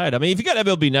Tonight died. I mean, if you got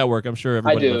MLB Network, I'm sure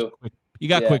everybody. I do. You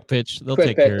got Quick Pitch. They'll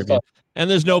take care of you. And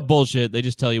there's no bullshit. They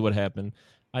just tell you what happened.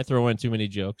 I throw in too many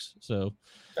jokes, so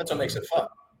that's what makes it fun.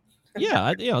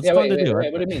 Yeah, it's fun to do.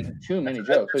 What do you mean? Too many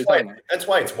jokes. That's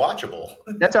why it's watchable.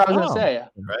 That's what I was going to say.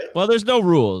 Right. Well, there's no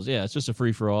rules. Yeah, it's just a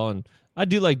free for all, and I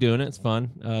do like doing it. It's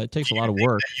fun. It takes a lot of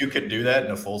work. You could do that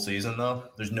in a full season, though.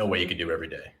 There's no way you could do every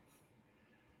day.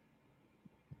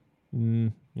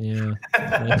 Yeah.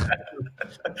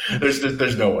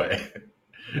 There's no way.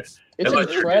 It's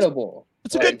incredible.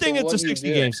 It's a good thing. It's a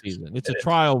 60-game season. It's a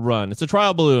trial run. It's a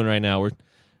trial balloon right now. We're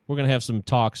going to have some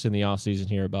talks in the off season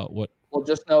here about what. Well,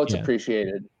 just know it's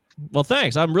appreciated. Well,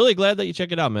 thanks. I'm really glad that you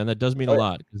check it out, man. That does mean a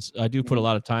lot because I do put a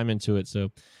lot of time into it. So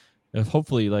if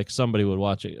hopefully somebody would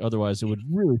watch it. Otherwise, it would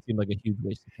really seem like a huge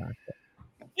waste of time.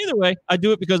 But either way, I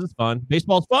do it because it's fun.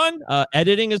 Baseball's fun.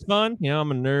 Editing is fun.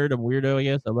 I'm a nerd. I'm a weirdo, I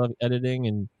guess. I love editing,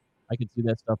 and I could do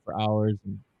that stuff for hours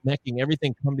and making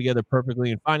everything come together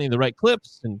perfectly and finding the right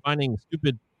clips and finding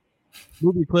stupid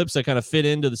movie clips that kind of fit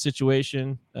into the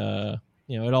situation.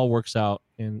 It all works out.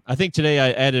 And I think today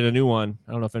I added a new one.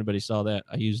 I don't know if anybody saw that.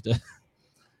 I used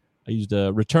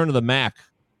Return of the Mac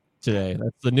today.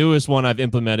 That's the newest one I've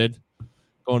implemented,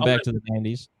 going back to the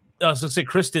 90s. I was going to say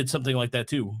Chris did something like that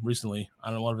too recently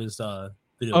on one of his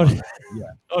videos.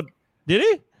 Oh, did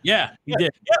he? Yeah, he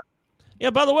did.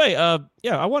 Yeah, by the way,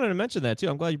 I wanted to mention that too.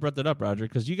 I'm glad you brought that up, Roger,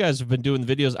 because you guys have been doing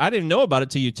the videos. I didn't know about it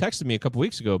till you texted me a couple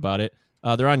weeks ago about it.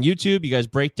 They're on YouTube. You guys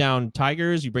break down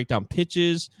tigers. You break down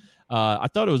pitches. I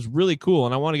thought it was really cool,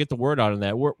 and I want to get the word out on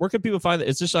that. Where can people find it?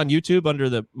 Is this on YouTube under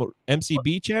the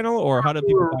MCB channel, or how do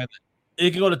people find it? They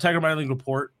can go to Tiger Minor League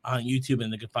Report on YouTube,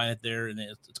 and they can find it there. And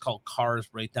it's called Cars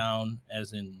Breakdown,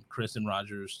 as in Chris and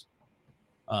Roger's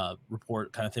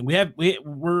report kind of thing.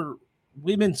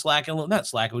 We've been slacking a little, not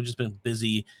slacking. We've just been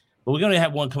busy, but we're going to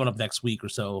have one coming up next week or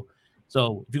so.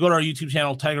 So if you go to our YouTube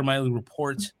channel, Tiger Minor League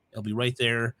Report, it'll be right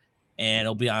there, and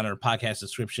it'll be on our podcast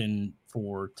description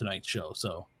for tonight's show.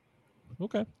 So.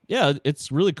 Okay. Yeah,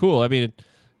 it's really cool. I mean,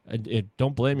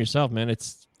 don't blame yourself, man.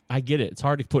 I get it. It's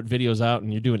hard to put videos out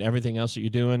and you're doing everything else that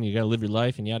you're doing. You got to live your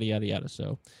life and yada, yada, yada.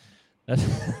 So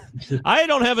I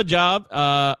don't have a job.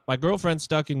 My girlfriend's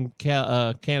stuck in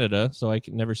Canada, so I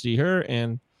can never see her.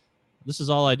 And this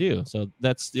is all I do. So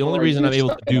that's the only reason I'm able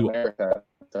to do. America,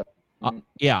 so.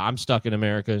 Yeah, I'm stuck in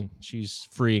America. She's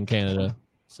free in Canada.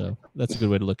 So that's a good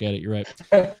way to look at it. You're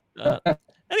right.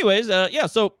 Anyways,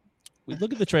 so we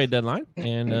look at the trade deadline,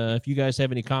 and if you guys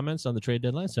have any comments on the trade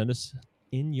deadline, send us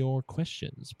in your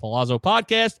questions. Palazzo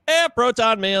Podcast at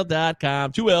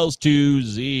protonmail.com. 2 L's, 2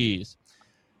 Z's.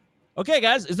 Okay,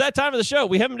 guys, it's that time of the show.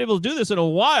 We haven't been able to do this in a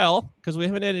while because we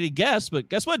haven't had any guests, but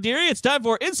guess what, dearie? It's time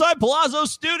for Inside Palazzo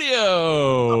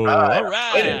Studio. All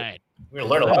right. We're going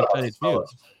to learn a lot about these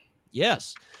fellas.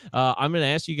 Yes. I'm going to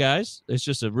ask you guys. It's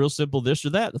just a real simple this or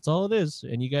that. That's all it is.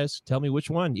 And you guys tell me which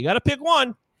one. You got to pick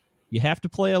one. You have to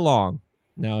play along.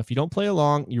 Now, if you don't play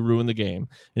along, you ruin the game.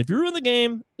 And if you ruin the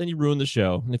game, then you ruin the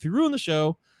show. And if you ruin the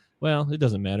show, Well, it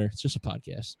doesn't matter. It's just a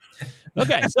podcast.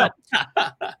 Okay, so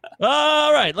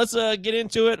all right, let's get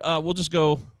into it. We'll just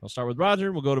go. I'll start with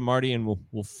Roger. We'll go to Marty, and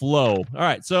we'll flow. All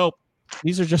right, so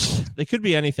these are just they could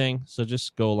be anything. So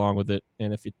just go along with it.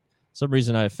 And if some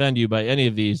reason I offend you by any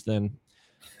of these, then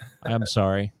I'm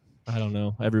sorry. I don't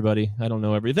know everybody. I don't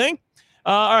know everything.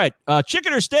 All right,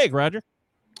 chicken or steak, Roger?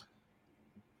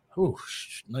 Oh,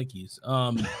 Nikes.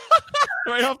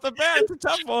 Right off the bat, it's a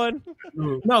tough one.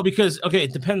 No, because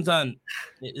it depends on.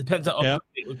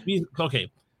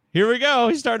 Okay. Here we go.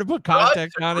 He's starting to put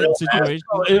context on it. Situation.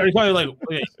 Are you talking like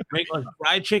regular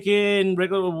fried chicken?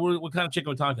 Regular? What kind of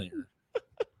chicken we're talking here?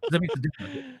 That makes a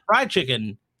difference. Fried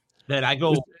chicken. Then I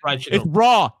go fried chicken. It's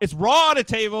raw. It's raw on a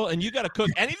table, and you got to cook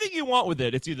anything you want with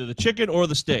it. It's either the chicken or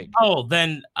the steak. Oh,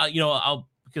 then I'll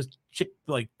because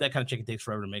like that kind of chicken takes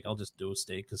forever to make. I'll just do a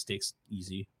steak because steak's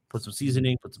easy. Put some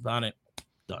seasoning, put some on it,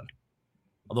 done.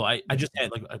 Although I just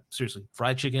had seriously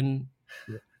fried chicken,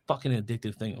 fucking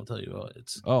addictive thing. I'll tell you,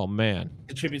 it's man,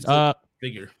 contributes to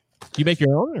figure. You make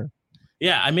your own? Or?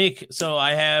 Yeah, I make. So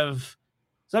I've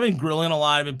been grilling a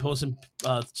lot. I've been posting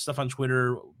stuff on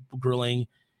Twitter, grilling,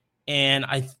 and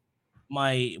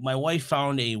my wife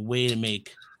found a way to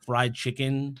make fried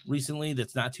chicken recently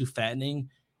that's not too fattening,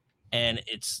 and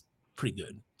it's pretty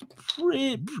good.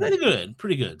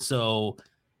 Pretty good. So,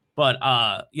 but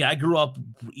I grew up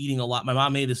eating a lot. My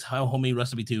mom made this homemade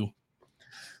recipe too.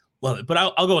 Love it. But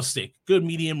I'll go with steak. Good,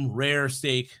 medium, rare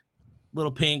steak.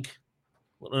 Little pink.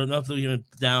 Enough to get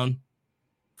it down.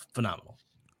 Phenomenal.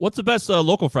 What's the best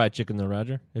local fried chicken though,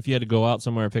 Roger? If you had to go out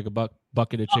somewhere and pick a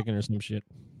bucket of chicken or some shit.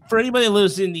 For anybody that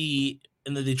lives in the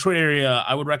Detroit area,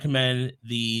 I would recommend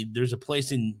there's a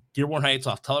place in Dearborn Heights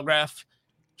off Telegraph,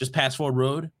 just past Ford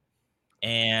Road,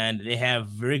 and they have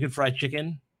very good fried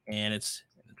chicken. And I'm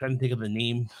trying to think of the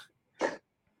name.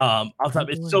 I'll tell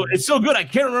you, it's so good. I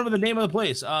can't remember the name of the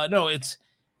place. No, it's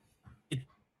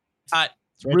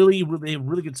really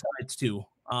good sides too.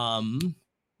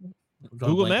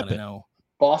 Google Map it.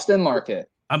 Boston Market.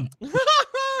 We'll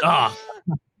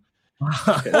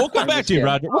come back to you,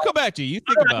 Roger. We'll come back to you. You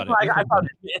think about it.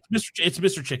 It's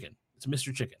Mr. Chicken. It's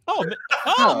Mr. Chicken. Oh,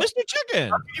 Mr. Chicken.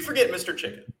 How can you forget Mr.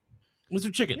 Chicken?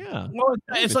 Mr. Chicken. Yeah. Well,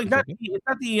 it's like that. It's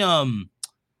not the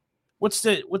What's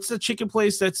the chicken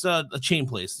place? That's a chain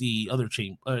place. The other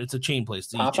chain. It's a chain place.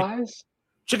 The Popeyes.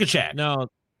 Chicken Shack. No.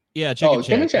 Yeah, Chicken Shack.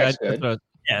 Chicken Shack's good.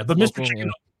 Yeah, but Mr.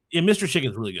 Chicken. Yeah, Mr.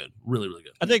 Chicken's really good. Really, really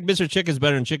good. I think Mr. Chicken's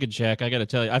better than Chicken Shack. I got to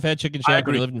tell you, I've had Chicken Shack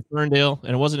when I lived in Ferndale,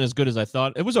 and it wasn't as good as I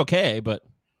thought. It was okay, but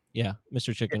yeah,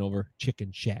 Mr. Chicken over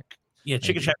Chicken Shack. Yeah,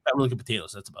 Chicken Shack got really good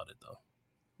potatoes. That's about it, though.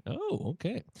 Oh,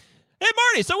 okay. Hey,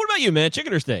 Marty. So, what about you, man?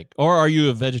 Chicken or steak, or are you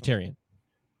a vegetarian?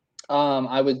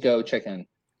 I would go chicken.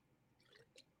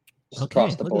 Just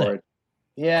across the board.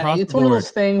 Yeah, it's one of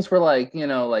those things where, like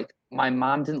my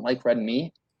mom didn't like red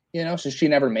meat. So she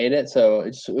never made it. So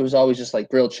it was always just like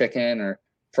grilled chicken or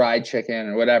fried chicken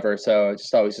or whatever. So it's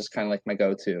just always just kind of like my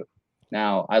go-to.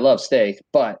 Now I love steak,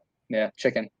 but yeah,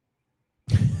 chicken.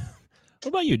 What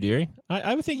about you, dearie?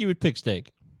 I would think you would pick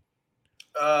steak.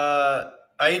 I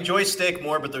enjoy steak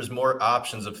more, but there's more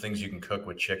options of things you can cook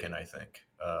with chicken, I think.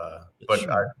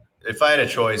 If I had a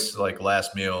choice, like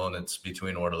last meal, and it's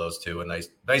between one of those two, a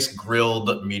nice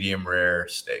grilled medium rare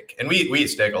steak. And we eat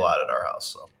steak a lot at our house,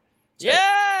 so.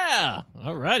 Yeah.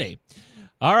 All righty.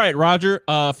 All right, Roger.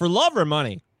 For love or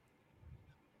money?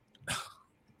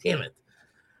 Damn it.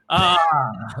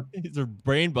 These are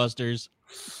brain busters.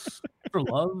 For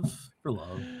love.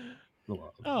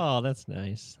 Oh, that's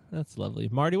nice. That's lovely.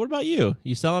 Marty, what about you?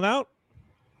 You selling out?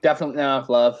 Definitely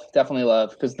love. Definitely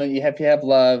love. Because then if you have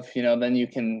love, then you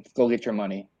can go get your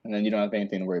money, and then you don't have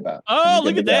anything to worry about. Oh,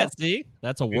 look at that! See,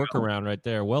 that's a workaround right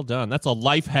there. Well done. That's a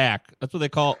life hack. That's what they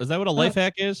call. Is that what a life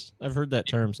hack is? I've heard that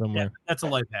term somewhere. Yeah, that's a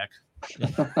life hack.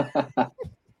 Yeah.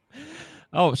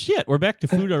 Oh shit, we're back to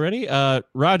food already.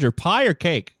 Roger, pie or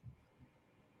cake?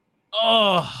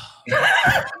 Oh,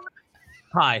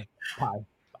 pie.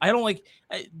 I don't like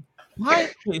pie.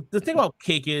 The thing about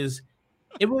cake is,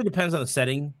 it really depends on the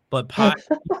setting, but pie,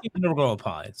 you can never go with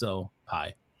pie. So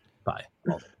pie.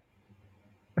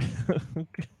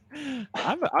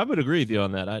 I would agree with you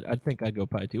on that. I think I'd go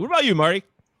pie too. What about you, Marty?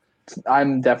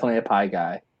 I'm definitely a pie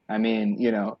guy. I mean,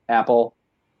 apple,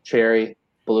 cherry,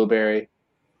 blueberry,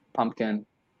 pumpkin.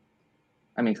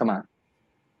 I mean, come on.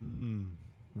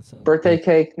 Birthday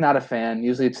cake, not a fan.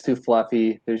 Usually it's too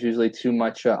fluffy. There's usually too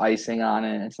much icing on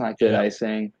it. It's not good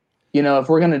icing. If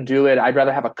we're gonna do it, I'd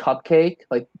rather have a cupcake,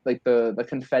 like the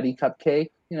confetti cupcake.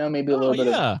 Maybe a little bit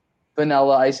of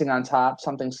vanilla icing on top,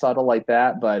 something subtle like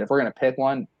that. But if we're gonna pick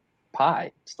one,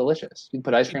 pie. It's delicious. You can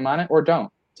put ice cream on it or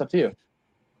don't. It's up to you.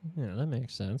 Yeah, that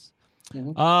makes sense.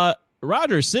 Mhm.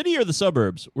 Roger, city or the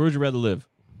suburbs? Where would you rather live?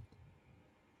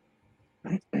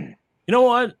 You know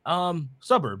what?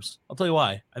 Suburbs. I'll tell you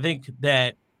why. I think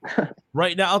that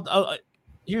right now,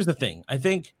 here's the thing. I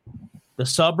think the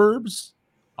suburbs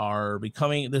are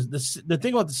becoming the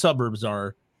thing about the suburbs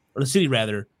or the city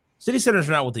rather. City centers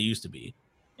are not what they used to be,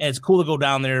 and it's cool to go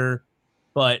down there,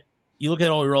 but you look at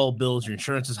all your old bills, your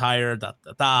insurance is higher,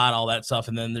 all that stuff,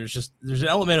 and then there's an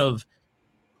element of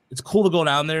it's cool to go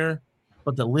down there,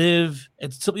 but to live,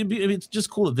 it's just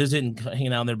cool to visit and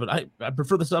hang out there. But I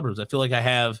prefer the suburbs. I feel like I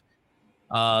have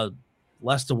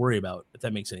less to worry about, if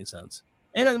that makes any sense.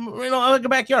 And I like a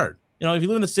backyard. If you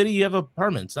live in the city, you have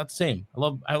apartments. Not the same. I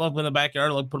love living in the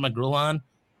backyard. I love putting my grill on,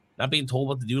 not being told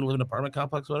what to do to live in an apartment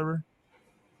complex, whatever.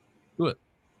 Do it.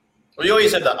 Well, you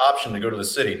always had the option to go to the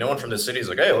city. No one from the city is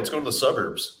like, hey, let's go to the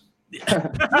suburbs.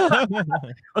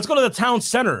 Let's go to the town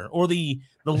center or the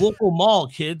local mall,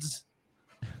 kids.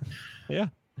 Yeah,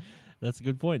 that's a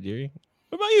good point, Jerry.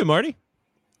 What about you, Marty?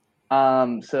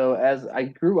 So as I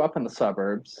grew up in the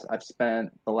suburbs, I've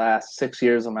spent the last 6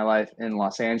 years of my life in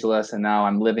Los Angeles, and now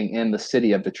I'm living in the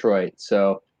city of Detroit.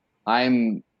 So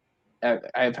I've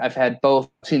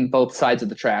seen both sides of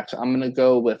the tracks. I'm going to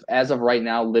go with, as of right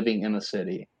now, living in the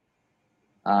city.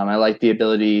 I like the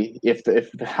ability, if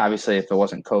obviously if it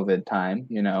wasn't COVID time,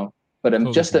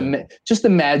 but just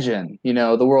imagine,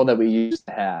 the world that we used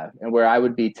to have, and where I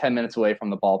would be 10 minutes away from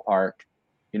the ballpark.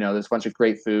 There's a bunch of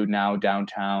great food now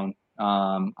downtown.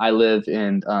 I live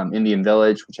in Indian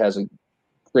Village, which has a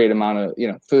great amount of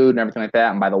food and everything like that.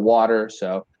 I'm by the water,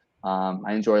 so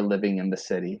I enjoy living in the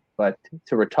city. But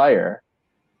to retire,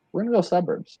 we're gonna go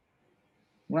suburbs.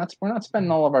 We're not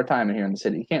spending all of our time in here in the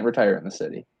city. You can't retire in the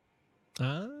city.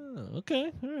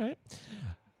 Okay, all right.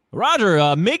 Roger,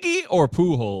 Miggy or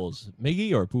Pujols?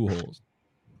 Miggy or Pujols?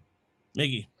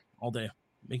 Miggy all day.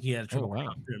 Mickey had a triple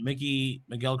crown.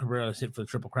 Miguel Cabrera has hit for the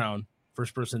Triple Crown.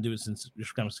 First person to do it since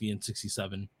Yastrzemski in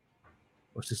 67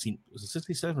 or 16. Was it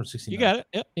 67 or 69? You got it.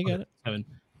 Yep, you got it. 7.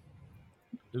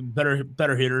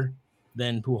 Better hitter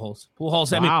than Pujols.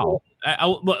 Pujols. Wow.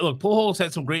 Look, Pujols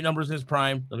had some great numbers in his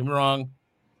prime. Don't get me wrong,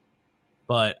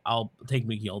 but I'll take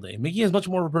Mickey all day. Mickey has much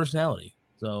more of a personality.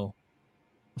 So,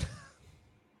 what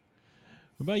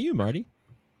about you, Marty?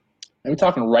 Are we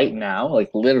talking right now? Like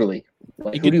literally?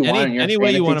 Like, who do you want in your any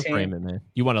way you want to team? frame it, man.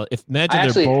 You want to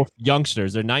imagine they're both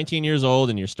youngsters. They're 19 years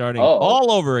old, and you're starting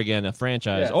all over again a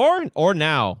franchise, or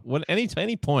now,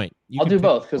 any point. I'll do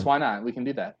both because why not? We can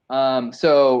do that.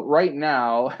 So right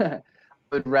now, I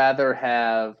would rather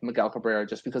have Miguel Cabrera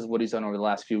just because of what he's done over the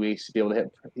last few weeks.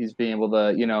 He's being able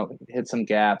to hit some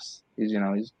gaps. He's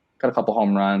got a couple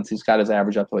home runs. He's got his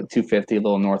average up to like 250, a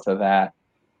little north of that.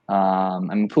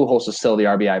 Pujols is still the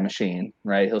RBI machine,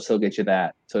 right? He'll still get you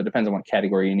that. So it depends on what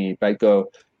category you need. But I'd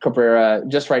go Cabrera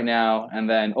just right now. And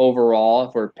then overall,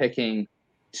 if we're picking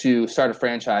to start a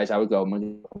franchise, I would go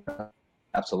Cabrera.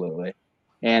 Absolutely.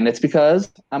 And it's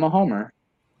because I'm a homer.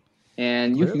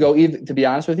 And you could go to be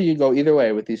honest with you, go either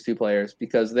way with these two players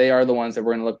because they are the ones that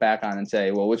we're going to look back on and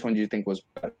say, well, which one do you think was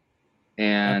better?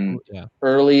 And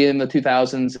early in the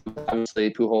 2000s, obviously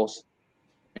Pujols.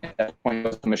 At that point, he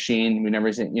was a machine. We never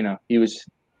seen, he was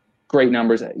great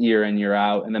numbers year in, year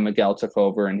out. And then Miguel took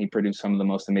over and he produced some of the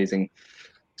most amazing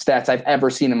stats I've ever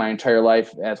seen in my entire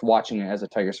life as watching it as a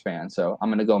Tigers fan. So I'm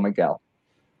going to go Miguel.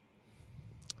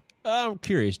 I'm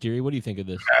curious, Jerry. What do you think of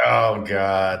this? Oh,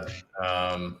 God.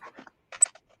 I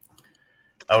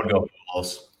would go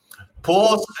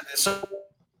Pujols.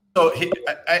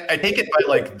 I take it by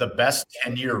like the best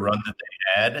 10-year run that they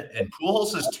had, and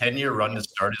Pujols' 10-year run to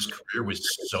start his career was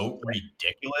so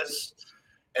ridiculous.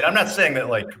 And I'm not saying that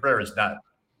like Cabrera is not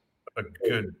a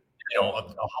good, a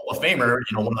Hall of Famer,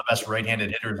 one of the best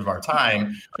right-handed hitters of our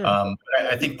time. Sure. But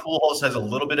I think Pujols has a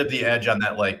little bit of the edge on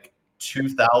that like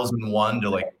 2001 to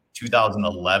like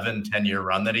 2011 10-year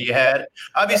run that he had.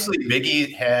 Obviously,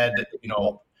 Miggy had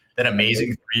that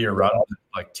amazing 3-year run,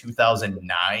 like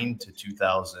 2009 to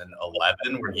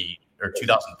 2011, or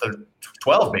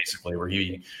 2012 basically, where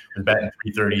he was batting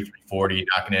 330, 340,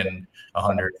 knocking in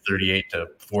 138 to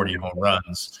 40 home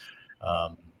runs.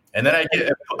 And then I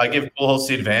give Pujols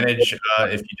the advantage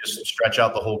if you just stretch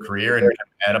out the whole career and kind of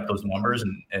add up those numbers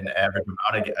and average them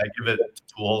out. I give it to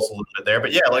Pujols a little bit there,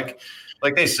 but yeah, like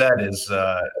they said, is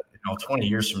 20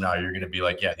 years from now you're going to be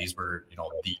like, yeah, these were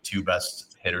the two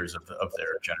best hitters of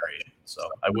their generation. So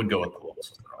I would go with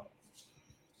Pujols.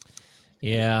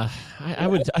 Yeah, I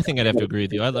would. I think I'd have to agree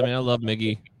with you. I love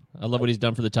Miggy. I love what he's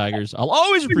done for the Tigers. I'll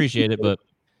always appreciate it, but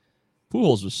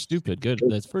Pujols was stupid good.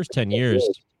 His first 10 years,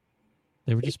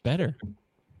 they were just better.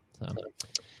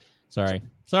 So,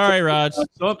 sorry, Raj.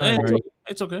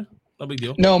 It's okay. No big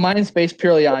deal. No, mine's based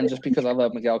purely on just because I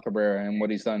love Miguel Cabrera and what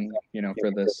he's done,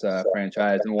 for this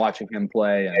franchise and watching him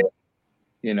play.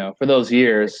 And, for those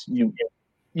years,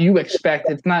 you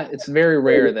expect it's very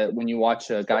rare that when you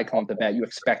watch a guy come up the bat, you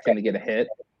expect him to get a hit.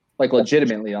 Like,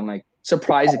 legitimately, I'm like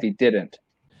surprised if he didn't.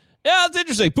 Yeah, it's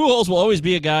interesting. Pujols will always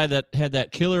be a guy that had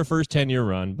that killer first 10-year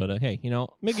run. But, hey,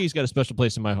 Miggy's got a special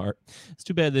place in my heart. It's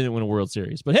too bad they didn't win a World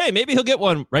Series. But, hey, maybe he'll get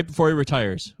one right before he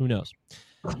retires. Who knows?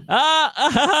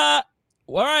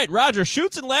 All right, Roger,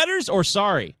 Chutes and Ladders or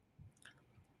Sorry?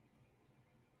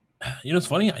 It's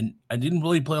funny. I didn't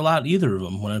really play a lot either of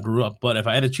them when I grew up. But if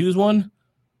I had to choose one,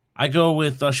 I go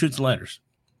with Chutes and Ladders.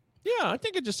 Yeah, I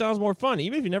think it just sounds more fun,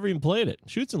 even if you never even played it.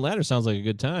 Chutes and Ladders sounds like a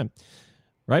good time.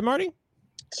 Right, Marty?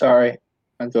 Sorry.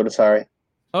 I'd go to Sorry.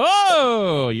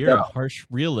 Oh, you're a harsh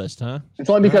realist, huh? It's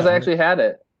only because I actually had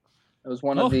it. It was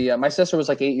one of the my sister was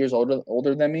like 8 years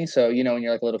older than me. So, when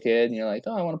you're like a little kid and you're like,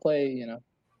 oh, I want to play, Yeah.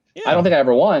 I don't think I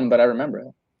ever won, but I remember it.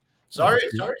 Sorry,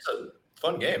 it's a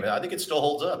fun game. I think it still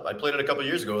holds up. I played it a couple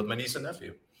years ago with my niece and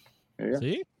nephew.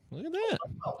 See? Look at that.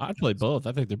 I'd play both.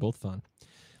 I think they're both fun.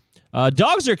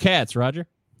 Dogs or cats, Roger?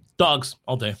 Dogs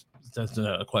all day. That's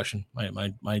a question.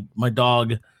 My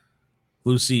dog,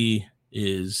 Lucy,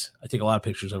 I take a lot of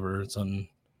pictures of her.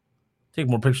 Take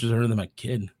more pictures of her than my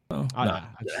kid. Oh, no,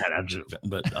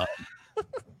 but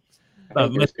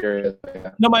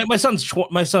no, my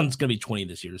son's gonna be 20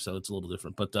 this year, so it's a little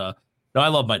different. But no, I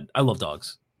love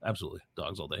dogs. Absolutely,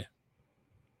 dogs all day.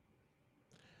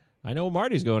 I know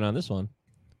Marty's going on this one.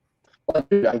 Well,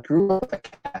 dude, I grew up with a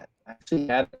cat. I actually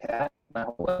had a cat my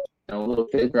whole life. A little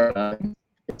kid growing up.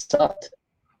 It sucked.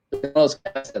 One of those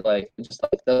cats that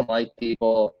doesn't like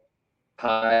people,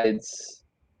 hides.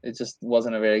 It just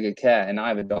wasn't a very good cat. And now I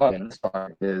have a dog, and this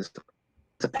dog it's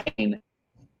a pain,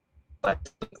 but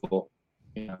it's cool.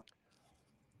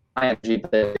 IMG,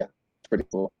 but it's pretty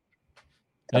cool.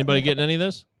 Anybody getting any of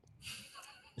this?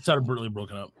 It sounded brutally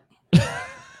broken up.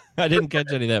 I didn't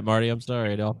catch any of that, Marty. I'm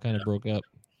sorry. It all kind of broke up.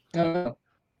 No.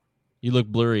 You look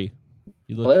blurry.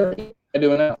 Blurry? How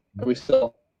do now? Are we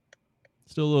still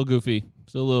a little goofy?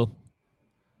 Still a little.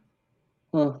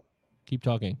 Huh. Keep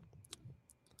talking.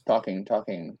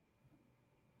 Talking.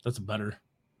 That's better.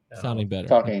 Sounding better.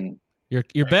 Talking.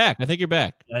 You're back. I think you're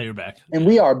back. Yeah, you're back. And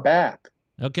we are back.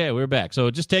 Okay, we're back. So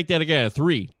just take that again.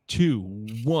 3, 2,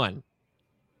 1.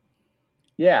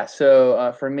 Yeah,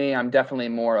 so for me, I'm definitely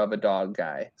more of a dog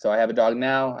guy. So I have a dog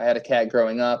now. I had a cat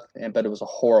growing up, but it was a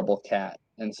horrible cat.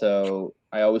 And so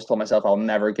I always told myself I'll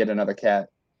never get another cat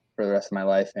for the rest of my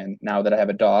life. And now that I have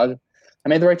a dog, I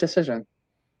made the right decision.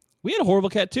 We had a horrible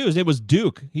cat, too. His name was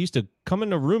Duke. He used to come in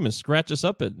the room and scratch us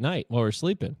up at night while we were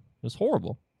sleeping. It was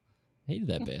horrible. Hated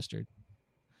that bastard.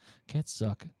 Cats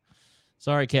suck.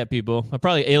 Sorry, cat people. I'm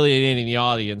probably alienating the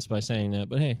audience by saying that,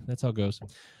 but hey, that's how it goes.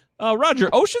 Roger,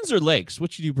 oceans or lakes?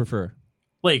 Which do you prefer?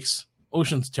 Lakes.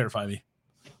 Oceans terrify me.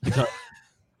 Because,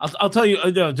 I'll tell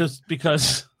you, just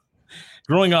because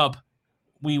growing up,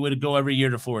 we would go every year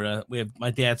to Florida. We have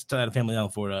my dad's had a family down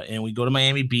in Florida, and we go to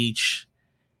Miami Beach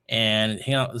and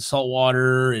hang out in the salt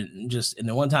water. And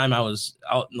then one time I was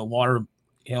out in the water,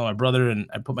 with my brother, and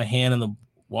I put my hand in the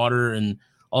water, and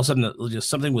all of a sudden, just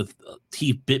something with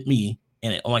teeth bit me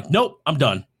in it. I'm like, nope, I'm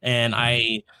done. And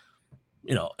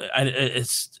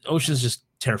oceans just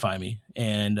terrify me.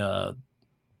 And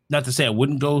not to say I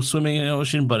wouldn't go swimming in the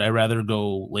ocean, but I'd rather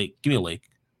go lake. Give me a lake.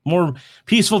 More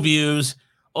peaceful views.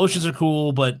 Oceans are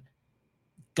cool, but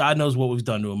God knows what we've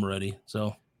done to them already.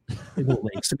 So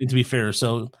lakes, to be fair.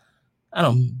 So I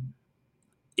don't.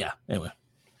 Yeah. Anyway.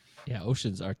 Yeah,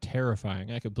 oceans are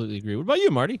terrifying. I completely agree. What about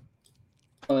you, Marty?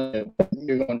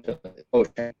 You're going to the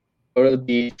ocean, go to the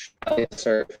beach,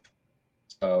 surf.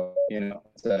 So,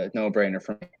 it's a no-brainer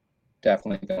for me.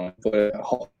 Definitely going to go to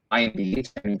Hawaiian Beach.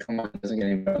 I mean, come on, it doesn't get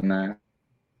any better than that.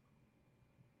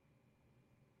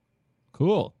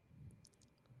 Cool.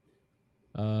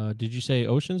 Did you say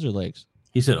oceans or lakes?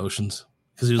 He said oceans.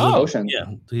 Because he was oceans. Yeah,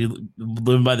 he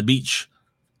living by the beach.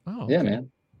 Oh, okay. Yeah,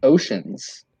 man.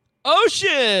 Oceans.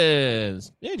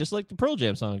 Yeah, just like the Pearl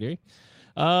Jam song, Gary.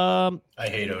 I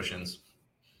hate oceans.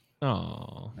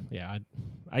 Oh, yeah.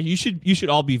 You should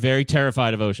all be very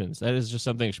terrified of oceans. That is just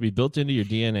something that should be built into your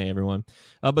DNA, everyone.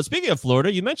 But speaking of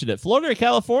Florida, you mentioned it. Florida or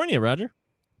California, Roger?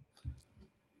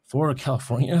 Florida,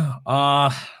 California.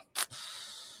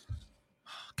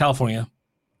 California.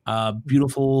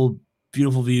 Beautiful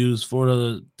views.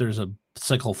 Florida, there's a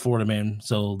cycle Florida Man.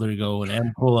 So there you go. And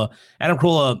Adam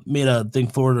Carolla made a thing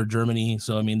Florida or Germany.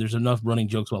 So I mean, there's enough running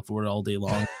jokes about Florida all day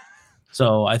long.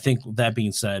 So I think that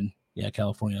being said, yeah,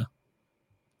 California.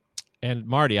 And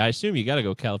Marty, I assume you got to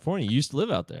go California. You used to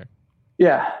live out there.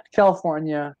 Yeah,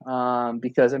 California.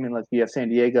 Because I mean, look, you have San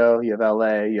Diego, you have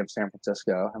LA, you have San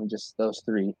Francisco. I mean, just those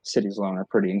 3 cities alone are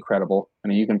pretty incredible. I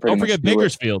mean, you can pretty Don't forget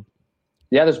Bakersfield.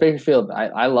 Yeah, there's Bakersfield.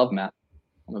 I love Matt.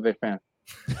 I'm a big fan.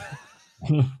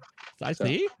 I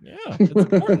see. Yeah, it's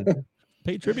important.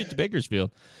 Pay tribute to Bakersfield.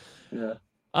 Yeah.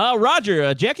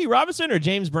 Roger, Jackie Robinson or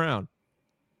James Brown?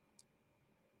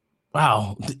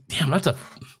 Wow, damn, that's a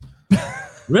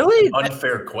really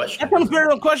unfair question. That's an unfair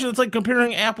question. It's like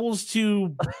comparing apples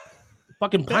to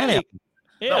fucking pineapple.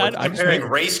 Yeah, no, comparing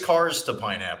race cars to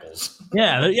pineapples.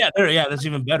 Yeah, that's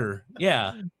even better.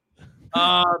 Yeah.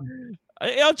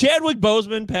 Chadwick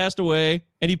Boseman passed away,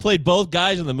 and he played both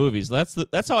guys in the movies.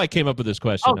 That's how I came up with this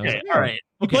question. Okay, all right.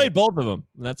 He played both of them.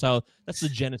 And that's the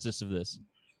genesis of this.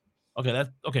 Okay, that's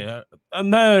okay. I'm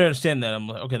not understand that. I'm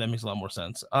like, okay, that makes a lot more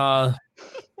sense.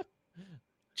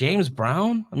 James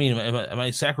Brown. I mean, am I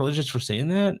sacrilegious for saying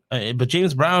that? But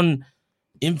James Brown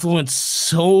influenced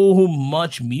so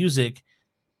much music.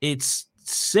 It's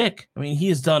sick. I mean, he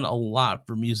has done a lot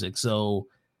for music. So,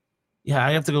 yeah,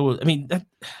 I have to go with. I mean, but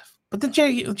then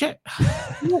Jackie Robinson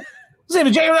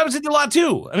did a lot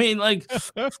too. I mean, like,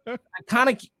 I kind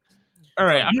of. All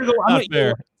right, I'm gonna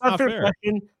go. Not fair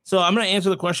question. So I'm gonna answer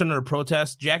the question under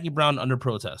protest. Jackie Brown under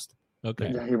protest.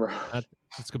 Okay,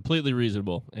 it's completely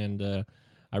reasonable, and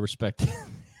I respect it.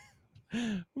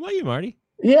 What about you, Marty?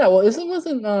 Yeah, well, it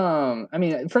wasn't. I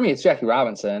mean, for me, it's Jackie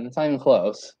Robinson. It's not even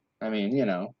close. I mean, you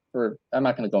know, I'm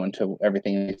not going to go into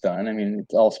everything he's done. I mean,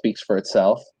 it all speaks for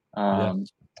itself.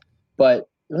 But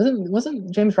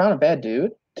wasn't James Brown a bad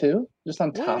dude too? Just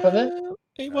on top of it,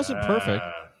 he wasn't perfect.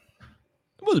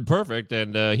 It wasn't perfect,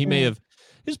 and he may have.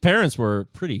 His parents were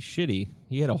pretty shitty.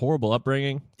 He had a horrible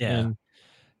upbringing. Yeah. And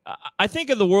I think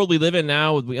in the world we live in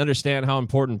now, we understand how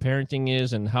important parenting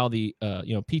is and how the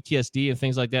PTSD and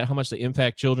things like that, how much they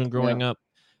impact children growing up.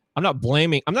 I'm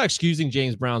not excusing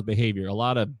James Brown's behavior. A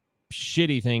lot of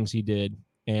shitty things he did.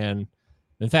 And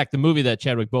in fact, the movie that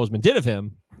Chadwick Boseman did of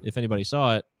him, if anybody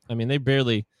saw it, I mean,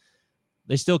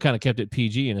 they still kind of kept it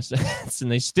PG in a sense,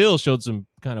 and they still showed some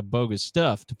kind of bogus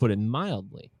stuff, to put it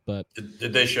mildly. But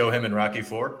did they show him in Rocky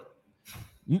IV?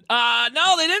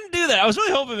 No, they didn't do that. I was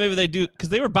really hoping maybe they do, because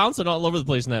they were bouncing all over the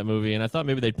place in that movie, and I thought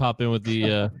maybe they'd pop in with the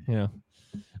living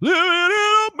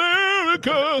in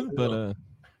America, but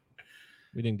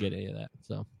we didn't get any of that.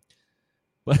 So,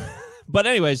 but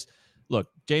anyways, look,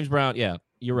 James Brown. Yeah,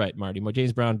 you're right, Marty.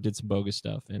 James Brown did some bogus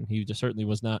stuff, and he just certainly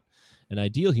was not an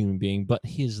ideal human being. But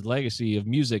his legacy of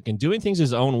music and doing things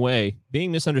his own way, being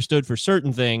misunderstood for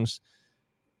certain things,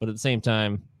 but at the same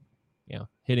time,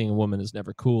 hitting a woman is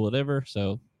never cool ever.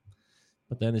 So,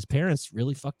 but then his parents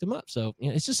really fucked him up. So,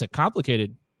 it's just a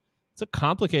complicated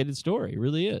story. It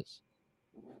really is.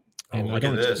 And look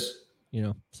at this.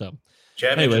 So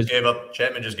Chapman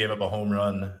just gave up a home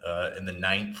run in the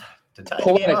 9th to tie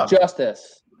the game up.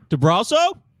 Justice.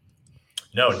 DeBrasso?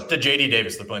 No, to JD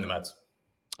Davis. They're playing the Mets.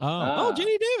 Oh,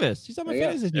 JD Davis. He's on my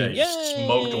fantasy team. Yeah, he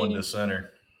smoked one to center.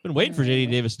 Been waiting for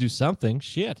JD Davis to do something.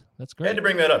 Shit, that's great. I had to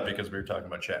bring that up because we were talking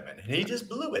about Chapman, and he just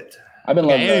blew it. I've been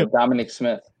loving Dominic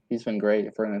Smith. He's been great.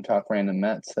 If we're going to talk random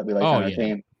Mets that we like on our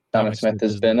team, Dominic Smith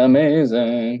has been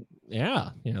amazing. Yeah,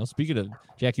 speaking of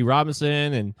Jackie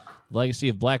Robinson and the legacy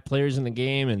of black players in the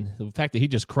game, and the fact that he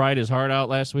just cried his heart out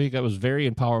last week, that was very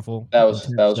powerful. That was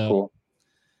cool.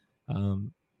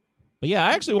 But yeah,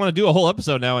 I actually want to do a whole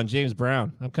episode now on James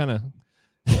Brown. I'm kind of.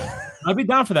 I'd be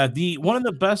down for that. One of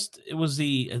the best. It was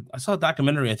I saw a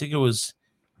documentary. I think it was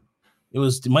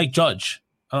Mike Judge.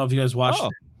 I don't know if you guys watched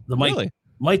it.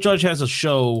 Mike Judge has a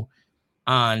show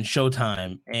on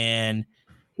Showtime, and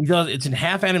it's in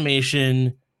half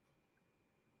animation.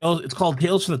 It's called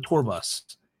Tales from the Tour Bus.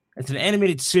 It's an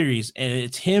animated series, and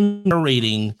it's him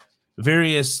narrating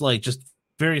various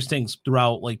things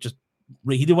throughout.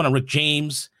 He did one on Rick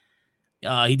James.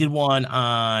 He did one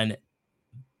on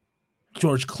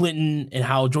George Clinton and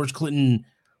how George Clinton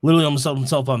literally almost set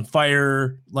himself on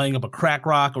fire, lighting up a crack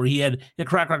rock, or he had a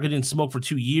crack rock that didn't smoke for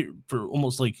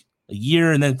almost like a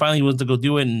year, and then finally he went to go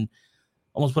do it and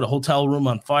almost put a hotel room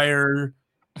on fire.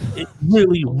 It's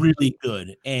really, really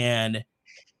good. And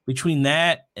between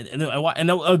that and there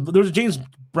was a James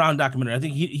Brown documentary. I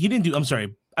think he didn't do. I'm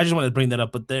sorry, I just wanted to bring that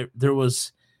up, but there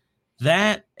was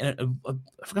that, and I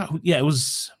forgot who. Yeah, it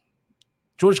was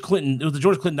George Clinton. It was the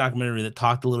George Clinton documentary that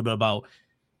talked a little bit about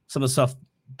some of the stuff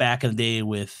back in the day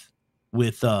with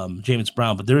James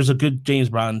Brown. But there's a good James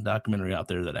Brown documentary out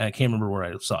there that I can't remember where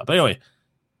I saw it. But anyway,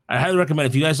 I highly recommend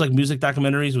if you guys like music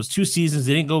documentaries. It was 2 seasons.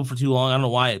 They didn't go for too long. I don't know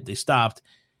why they stopped.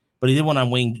 But he did one on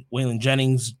Waylon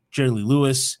Jennings, Jerry Lee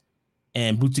Lewis,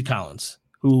 and Bootsy Collins,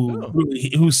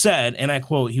 who said, and I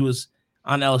quote, he was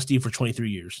on LSD for 23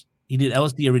 years. He did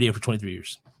LSD every day for 23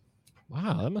 years.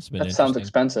 Wow, that must have been That sounds interesting.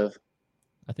 expensive.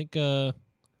 I think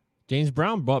James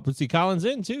Brown brought Bootsy Collins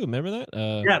in too. Remember that?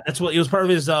 Yeah, that's what it was part of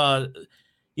his. Yeah,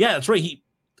 that's right.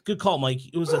 Good call, Mike.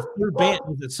 It was a third band.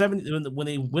 It was at 70 when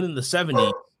they went in the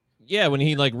 70s. Yeah, when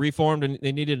he like reformed and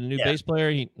they needed a new bass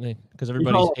player, because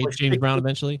everybody hates James Brown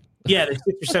eventually. Yeah, they're 6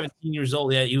 or 17 years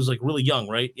old. Yeah, he was like really young,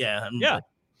 right? Yeah,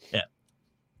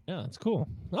 yeah, that's cool.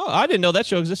 Oh, I didn't know that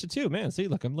show existed too, man. See,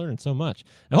 look, I'm learning so much,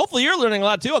 and hopefully you're learning a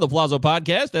lot too on the Palazzo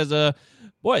podcast. As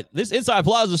boy, this Inside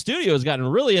Palazzo Studio has gotten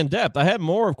really in depth. I have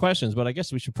more questions, but I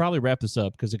guess we should probably wrap this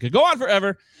up because it could go on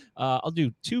forever. I'll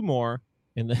do 2 more,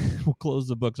 and then we'll close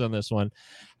the books on this one.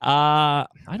 I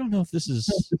don't know if this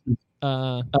is.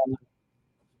 I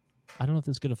don't know if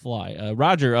this is gonna fly.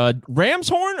 Roger, Ram's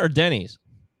Horn or Denny's?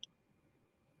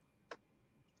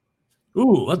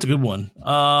 Ooh, that's a good one.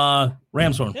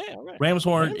 Ram's Horn. Yeah, right. Ram's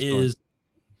Horn is.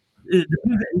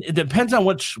 It depends on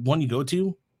which one you go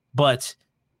to, but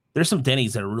there's some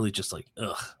Denny's that are really just like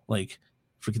ugh, like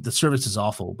forget the service is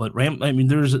awful. But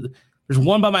there's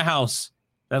one by my house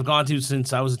that I've gone to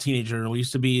since I was a teenager, and we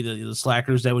used to be the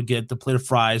slackers that would get the plate of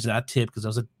fries and not tip because I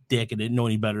was a dick and didn't know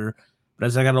any better. But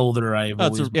as I got older,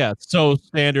 so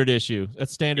standard issue.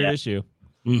 That's standard issue.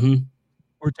 Mm-hmm.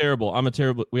 We're terrible. I'm a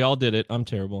terrible. We all did it. I'm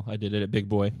terrible. I did it at Big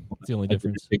Boy. That's the only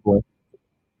difference. Big Boy.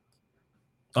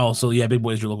 Oh, so yeah, Big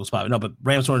Boy is your local spot. No, but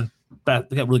Ram's Horn, they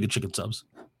got really good chicken subs.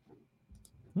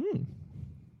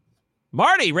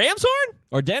 Marty, Ram's Horn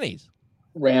or Denny's?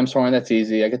 Ram's Horn. That's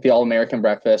easy. I get the all-American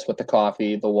breakfast with the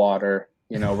coffee, the water.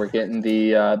 You know, we're getting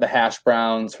the hash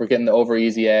browns, we're getting the over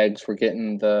easy eggs, we're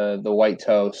getting the white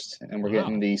toast, and we're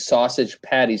getting the sausage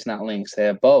patties, not links. They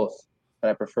have both, but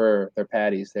I prefer their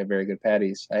patties. They have very good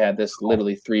patties. I had this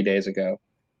literally 3 days ago.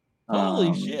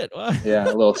 Holy shit! Yeah,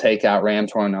 a little takeout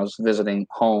Ram's Horn. I was visiting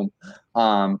home,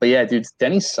 but yeah, dude,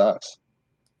 Denny's sucks.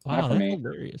 Wow, that's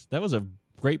hilarious. That was a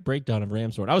great breakdown of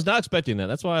Ram's Horn. I was not expecting that.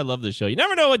 That's why I love this show. You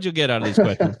never know what you'll get out of these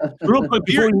questions. Real quick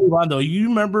before we move on, though, you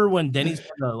remember when Denny's had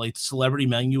the celebrity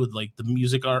menu with like the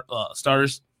music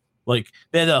stars? Like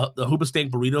they had the Hooba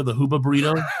Stank burrito, the Hooba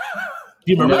burrito. Do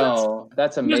you remember? No,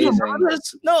 that's amazing.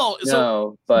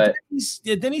 No, but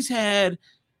Denny's had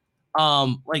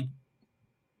like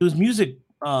it was music.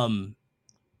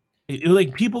 It was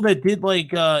like people that did like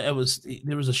there was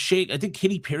a shake. I think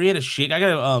Katy Perry had a shake. I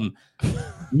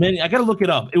gotta look it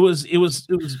up. It was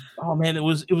oh man, it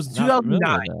was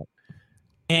 2009.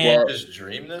 And just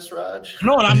dream this, Raj?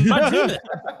 No, I'm not dreaming it.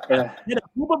 They had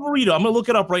a Hooba burrito. I'm gonna look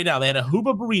it up right now. They had a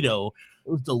Hooba burrito. It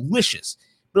was delicious,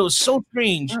 but it was so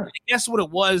strange. Guess what it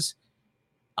was?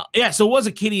 So it was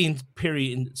a Katy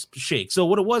Perry shake. So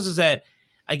what it was is that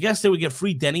I guess they would get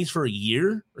free Denny's for a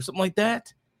year or something like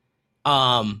that.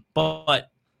 But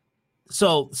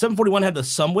so 741 had the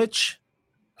Sumwich.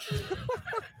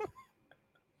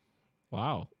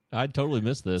 Wow, I totally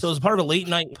missed this. So it was part of a late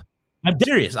night. I'm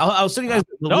serious. I was sitting guys.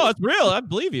 No, it's real. I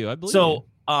believe you. So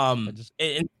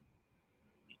it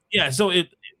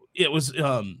was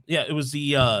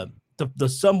the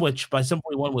Sumwich by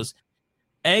 741 was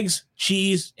eggs,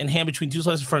 cheese, and ham between 2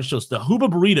 slices of French toast. The Hooba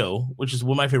burrito, which is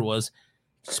what my favorite was,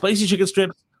 spicy chicken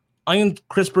strips, onion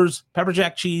crispers, pepper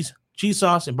jack cheese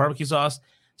sauce, and barbecue sauce,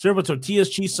 served with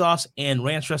tortillas, cheese sauce, and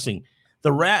ranch dressing.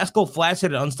 The Rascal Flats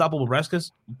had an unstoppable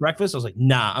breakfast. I was like,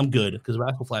 nah, I'm good because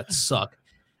Rascal Flats suck.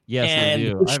 Yes, they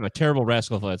do. I have a terrible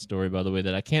Rascal Flats story, by the way,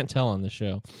 that I can't tell on the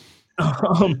show.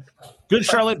 Good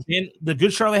Charlotte had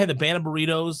the Banana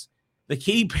burritos. The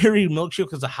Katy Perry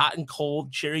milkshake was a hot and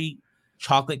cold cherry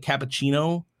chocolate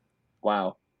cappuccino.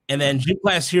 Wow. And then Gym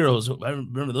Class Heroes. I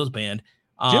remember those band.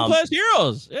 Gym Class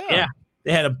Heroes. Yeah.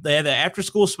 They had the after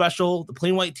school special, the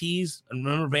plain white teas. I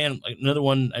remember band, another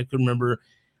one I couldn't remember.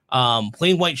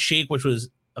 Plain white shake, which was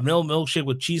a vanilla milkshake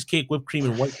with cheesecake, whipped cream,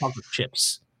 and white chocolate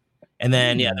chips. And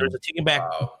then there was a Taking Back.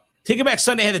 Wow. Taking Back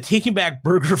Sunday had a Taking Back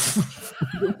burger.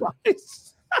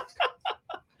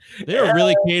 They are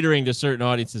really catering to certain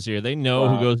audiences here. They know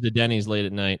who goes to Denny's late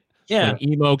at night. Yeah, like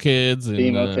emo kids. And,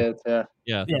 kids.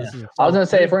 Yeah. I was gonna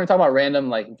say, if we're gonna talk about random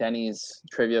like Denny's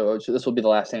trivia, this will be the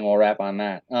last thing we'll wrap on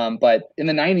that. But in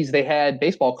the '90s, they had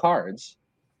baseball cards,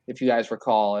 if you guys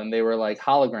recall, and they were like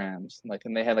holograms,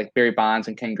 and they had like Barry Bonds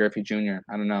and Ken Griffey Jr.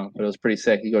 I don't know, but it was pretty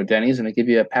sick. You go to Denny's and they give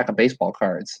you a pack of baseball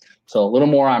cards, so a little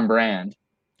more on brand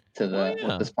to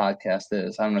what this podcast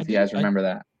is. I don't know if you guys remember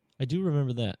that. I do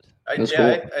remember that. I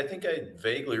think I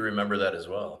vaguely remember that as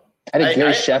well. I had a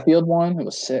Gary Sheffield one. It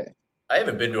was sick. I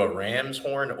haven't been to a Ram's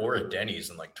Horn or a Denny's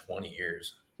in like 20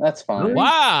 years. That's fine.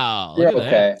 Wow. You're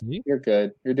okay. You're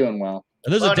good. You're doing well.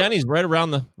 And there's a Denny's right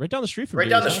down the street from you. Right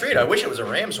down the street. I wish it was a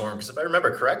Ram's Horn because if I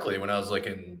remember correctly, when I was like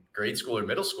in grade school or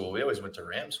middle school, we always went to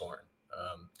Ram's Horn.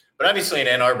 But obviously in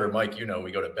Ann Arbor, Mike,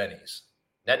 we go to Benny's.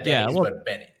 Not Denny's, but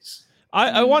Benny's.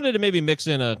 I wanted to maybe mix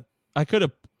in I could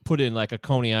have put in like a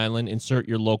Coney Island, insert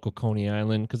your local Coney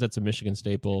Island, because that's a Michigan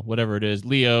staple, whatever it is,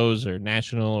 Leo's or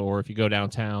National, or if you go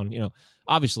downtown,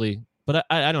 obviously. But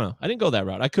I don't know. I didn't go that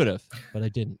route. I could have, but I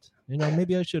didn't.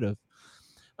 Maybe I should have.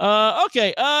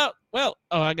 Okay. Well,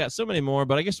 I got so many more,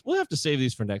 but I guess we'll have to save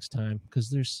these for next time because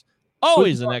there's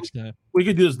always the next time. We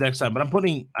could do this next time, but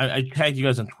I tagged you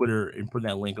guys on Twitter and put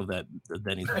that link of that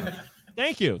Denny's.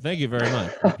 Thank you very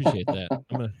much. I appreciate that.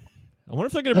 I wonder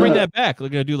if they're going to bring that back. They're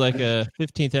going to do like a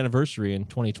 15th anniversary in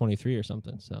 2023 or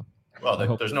something. So, well,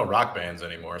 there's no rock bands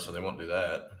anymore, so they won't do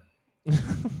that.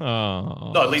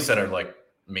 Oh, no, at least that are like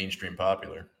mainstream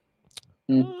popular.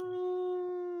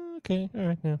 Okay, all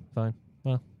right, yeah, fine.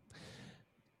 Well,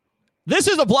 this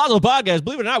is the Palazzo Podcast.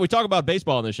 Believe it or not, we talk about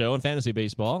baseball on the show and fantasy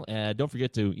baseball. Don't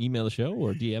forget to email the show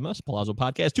or DM us, Palazzo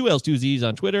Podcast, 2 L's, 2 Z's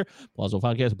on Twitter, Palazzo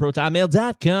Podcast at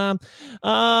protonmail.com.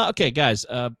 Okay, guys,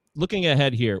 looking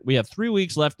ahead here, we have 3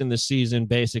 weeks left in the season,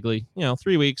 basically.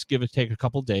 3 weeks, give or take a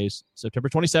couple days. September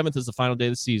 27th is the final day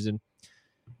of the season.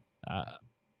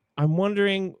 I'm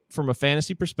wondering, from a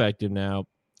fantasy perspective now,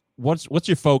 what's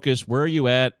your focus? Where are you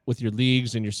at with your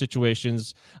leagues and your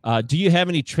situations? Do you have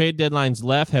any trade deadlines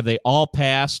left? Have they all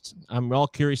passed? I'm all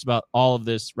curious about all of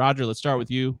this. Roger, let's start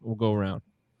with you. We'll go around.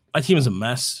 My team is a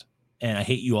mess, and I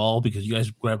hate you all because you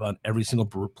guys grab on every single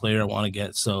player I want to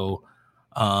get. So,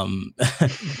 that's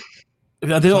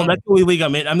the only league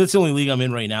I'm in. That's the only league I'm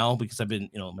in right now because I've been,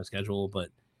 my schedule. But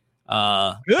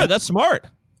good. That's smart.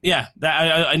 Yeah,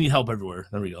 I need help everywhere.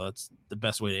 There we go. That's the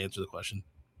best way to answer the question.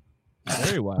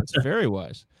 Very wise. Very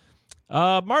wise.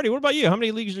 Marty, what about you? How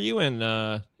many leagues are you in?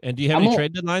 And do you have any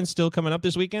trade deadlines still coming up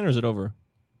this weekend, or is it over?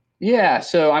 Yeah,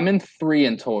 so I'm in 3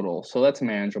 in total, so that's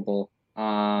manageable. So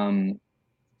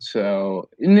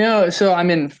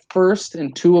I'm in first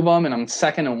in 2 of them, and I'm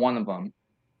second in 1 of them.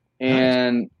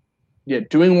 And yeah,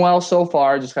 doing well so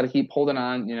far. Just got to keep holding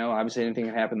on. Obviously anything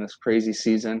can happen this crazy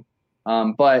season.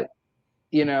 But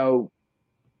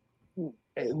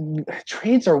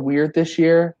trades are weird this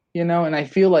year. And I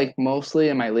feel like mostly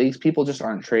in my leagues, people just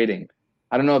aren't trading.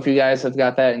 I don't know if you guys have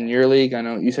got that in your league. I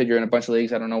know you said you're in a bunch of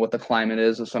leagues. I don't know what the climate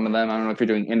is of some of them. I don't know if you're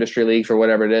doing industry leagues or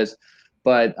whatever it is,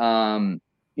 but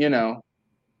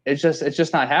it's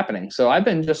just not happening. So I've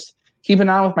been just keeping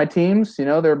on with my teams.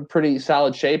 They're in pretty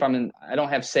solid shape. I don't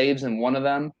have saves in one of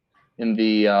them in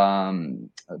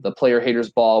the player haters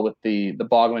ball with the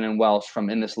Bogman and Welsh from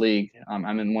in this league.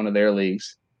 I'm in one of their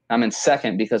leagues. I'm in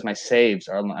second because my saves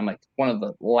are. I'm like one of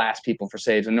the last people for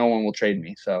saves, and no one will trade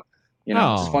me. So, it's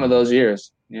just one of those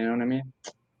years. You know what I mean?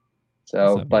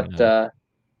 So,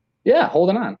 yeah,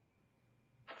 holding on.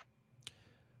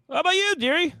 How about you,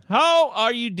 Deary? How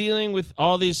are you dealing with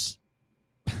all these?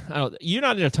 You're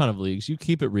not in a ton of leagues. You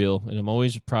keep it real, and I'm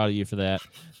always proud of you for that.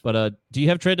 But do you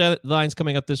have trade deadlines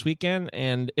coming up this weekend?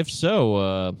 And if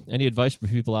so, any advice for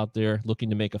people out there looking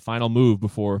to make a final move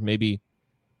before maybe?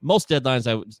 Most deadlines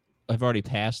I've already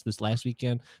passed this last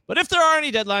weekend. But if there are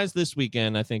any deadlines this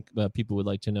weekend, I think people would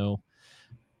like to know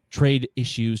trade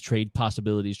issues, trade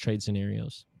possibilities, trade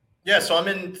scenarios. Yeah, so I'm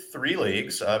in 3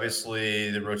 leagues.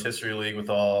 Obviously, the Rotisserie League with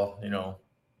all,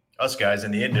 us guys in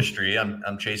the industry.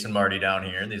 I'm chasing Marty down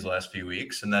here in these last few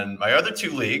weeks. And then my other 2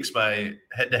 leagues, my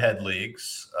head-to-head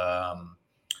leagues,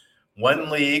 one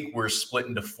league, we're split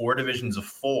into 4 divisions of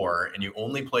 4, and you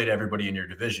only played everybody in your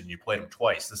division. You played them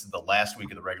twice. This is the last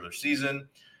week of the regular season.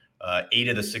 8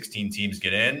 of the 16 teams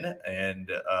get in,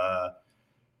 and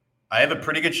I have a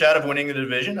pretty good shot of winning the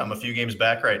division. I'm a few games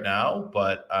back right now,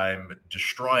 but I'm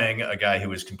destroying a guy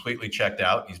who is completely checked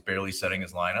out. He's barely setting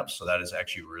his lineup, so that has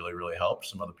actually really, really helped.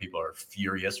 Some other people are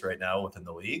furious right now within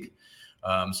the league.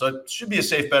 So it should be a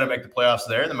safe bet to make the playoffs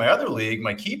there. And then my other league,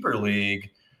 my keeper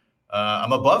league,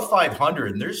 I'm above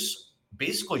 500, and there's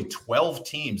basically 12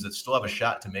 teams that still have a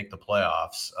shot to make the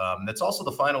playoffs. That's also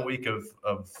the final week of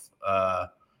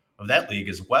that league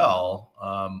as well.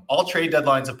 All trade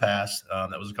deadlines have passed.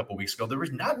 That was a couple weeks ago. There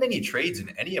was not many trades in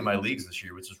any of my leagues this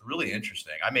year, which is really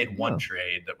interesting. I made one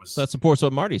trade that was. That supports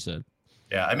what Marty said.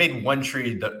 Yeah, I made one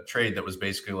trade that was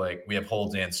basically like we have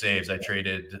holds and saves. I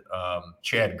traded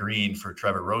Chad Green for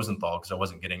Trevor Rosenthal because I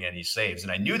wasn't getting any saves.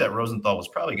 And I knew that Rosenthal was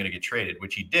probably going to get traded,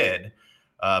 which he did.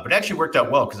 But it actually worked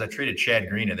out well because I traded Chad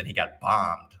Green and then he got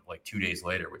bombed like 2 days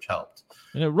later, which helped.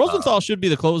 And Rosenthal should be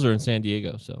the closer in San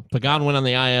Diego. So Pagan went on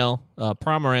the IL.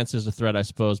 Pomerantz is a threat, I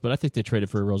suppose. But I think they traded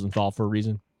for Rosenthal for a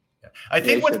reason. Yeah. I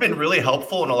think what's been really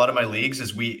helpful in a lot of my leagues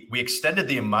is we extended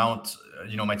the amount –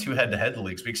 my 2 head-to-head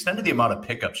leagues, we extended the amount of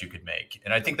pickups you could make.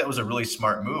 And I think that was a really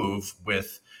smart move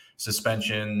with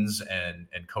suspensions and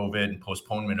COVID and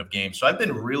postponement of games. So I've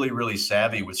been really, really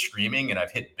savvy with streaming, and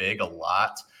I've hit big a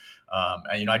lot.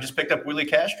 And, I just picked up Willie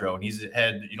Castro, and he's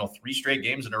had, 3 straight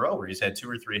games in a row where he's had 2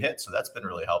 or 3 hits. So that's been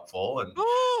really helpful.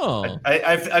 And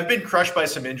I've been crushed by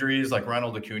some injuries, like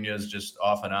Ronald Acuna is just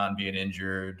off and on being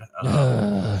injured.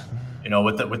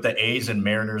 With the A's and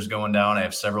Mariners going down, I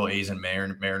have several A's and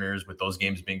Mariners with those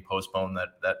games being postponed.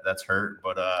 That's hurt.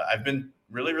 But I've been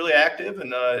really, really active,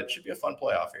 and it should be a fun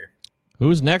playoff here.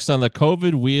 Who's next on the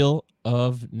COVID wheel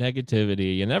of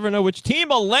negativity? You never know which team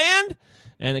will land,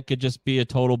 and it could just be a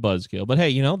total buzzkill. But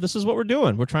hey, this is what we're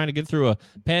doing. We're trying to get through a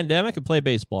pandemic and play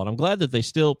baseball, and I'm glad that they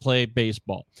still play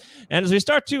baseball. And as we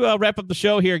start to wrap up the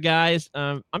show here, guys,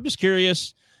 I'm just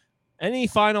curious, any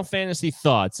Final Fantasy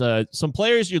thoughts? Some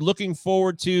players you're looking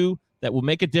forward to that will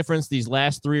make a difference these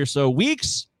last 3 or so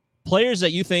weeks, players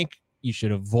that you think you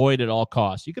should avoid at all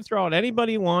costs. You can throw out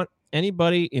anybody you want,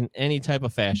 anybody in any type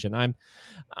of fashion.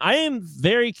 I am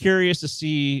very curious to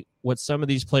see what some of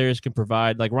these players can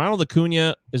provide. Like Ronald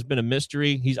Acuna has been a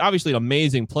mystery. He's obviously an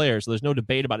amazing player, so there's no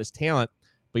debate about his talent.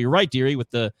 But you're right, Deary, with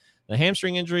the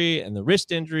hamstring injury and the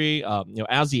wrist injury.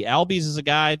 Ozzie Albies is a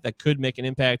guy that could make an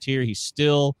impact here. He's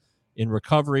still in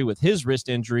recovery with his wrist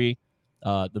injury.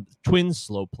 The Twins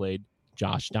slow played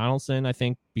Josh Donaldson, I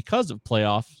think, because of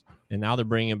playoffs. And now they're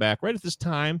bringing him back right at this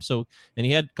time. And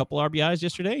he had a couple RBIs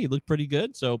yesterday. He looked pretty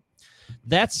good. So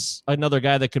that's another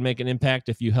guy that could make an impact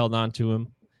if you held on to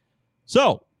him.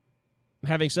 So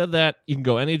having said that, you can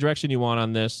go any direction you want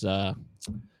on this. Who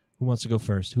wants to go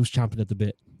first? Who's chomping at the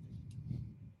bit?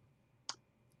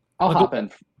 I'll hop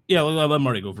in. Yeah, let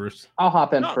Marty go first. I'll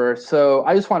hop in first. So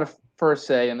I just want to first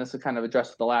say, and this is kind of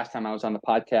addressed the last time I was on the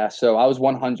podcast. So I was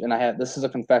 100, and this is a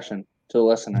confession to the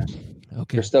listeners.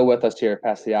 Okay. You're still with us here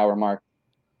past the hour mark.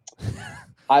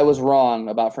 I was wrong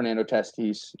about Fernando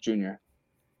Tatis Jr.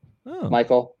 Oh.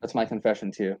 Michael, that's my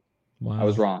confession to you. Wow. I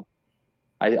was wrong.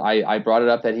 I brought it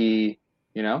up that he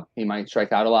might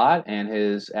strike out a lot and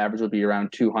his average would be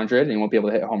around 200 and he won't be able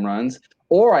to hit home runs.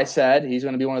 Or I said he's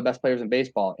going to be one of the best players in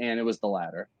baseball, and it was the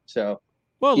latter. So,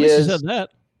 well, at least you said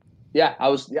that. Yeah, I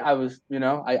was.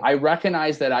 I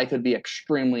recognize that I could be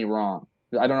extremely wrong.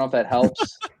 I don't know if that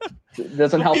helps. It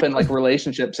doesn't help in like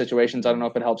relationship situations. I don't know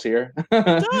if it helps here.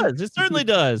 It does. It certainly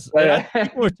does.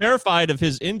 People were terrified of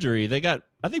his injury.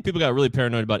 I think people got really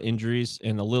paranoid about injuries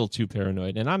and a little too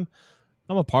paranoid. And I'm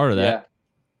a part of that.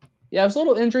 Yeah, it was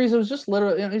little injuries. It was just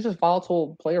literally, he's just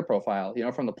volatile player profile,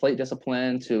 from the plate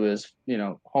discipline to his,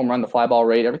 home run, the fly ball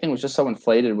rate. Everything was just so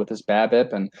inflated with his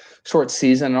BABIP and short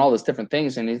season and all those different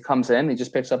things. And he comes in, he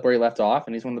just picks up where he left off,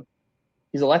 and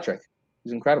he's electric.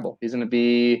 He's incredible. He's going to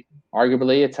be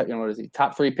arguably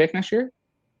top 3 pick next year?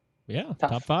 Yeah,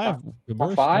 top 5.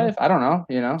 Top 5? Yeah. I don't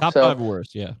know, Top 5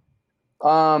 worst, yeah.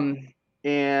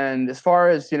 And as far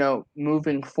as,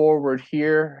 moving forward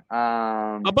here.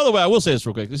 By the way, I will say this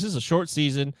real quick. This is a short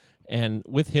season, and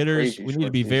with hitters, we need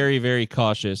to be very, very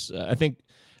cautious. I think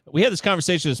we had this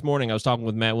conversation this morning. I was talking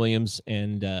with Matt Williams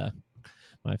and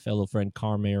my fellow friend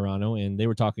Carl Majorano, and they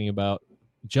were talking about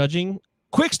judging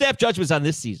quick snap judgments on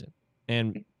this season.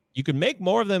 And you can make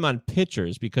more of them on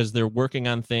pitchers because they're working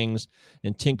on things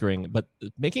and tinkering. But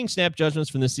making snap judgments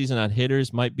from this season on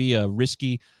hitters might be a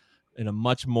risky in a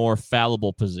much more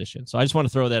fallible position. So I just want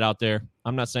to throw that out there.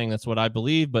 I'm not saying that's what I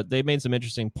believe, but they made some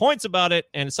interesting points about it,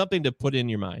 and it's something to put in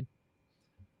your mind.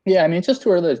 Yeah, it's just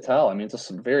too early to tell. It's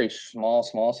a very small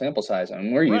sample size.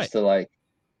 We're used to like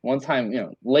one time,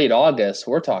 late August,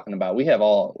 we're talking about,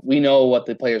 we know what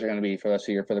the players are going to be for the rest of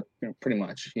the year for the pretty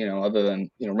much, other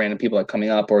than, random people that are coming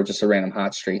up or just a random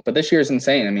hot streak. But this year is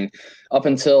insane. Up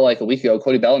until like a week ago,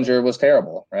 Cody Bellinger was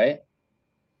terrible, right?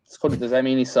 Does that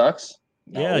mean he sucks?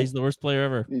 No. Yeah, he's the worst player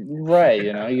ever. Right.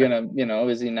 You're going to,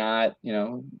 is he not,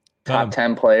 top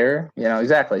 10 player,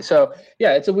 exactly. So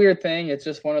yeah, it's a weird thing. It's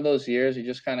just one of those years. You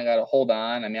just kind of got to hold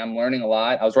on. I'm learning a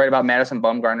lot. I was right about Madison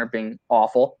Bumgarner being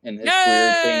awful in his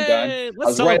career being done. I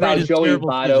was right about Joey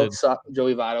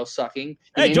Votto sucking.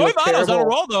 Hey, Joey Votto's on a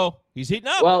roll though. He's heating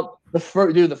up. Well, the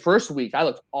first week I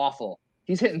looked awful.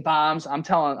 He's hitting bombs. I'm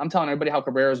telling everybody how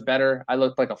Cabrera's better. I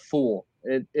looked like a fool.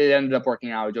 It ended up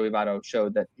working out. Joey Votto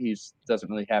showed that he doesn't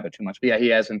really have it too much. But yeah, he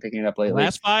has been picking it up lately.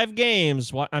 Last 5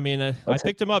 games. I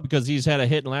picked him up because he's had a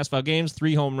hit in the last 5 games,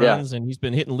 3 home runs, and he's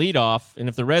been hitting leadoff. And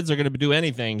if the Reds are going to do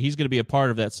anything, he's going to be a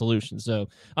part of that solution. So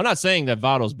I'm not saying that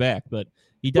Votto's back, but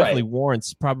he definitely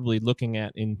warrants probably looking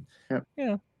at in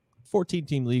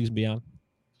 14-team leagues and beyond.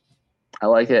 I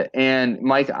like it. And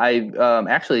Mike, I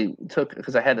actually took,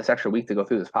 because I had this extra week to go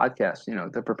through this podcast,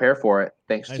 to prepare for it,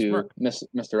 thanks to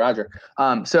Mr. Roger.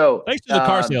 So thanks to the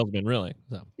car salesman, really.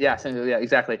 So. Yeah,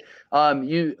 exactly.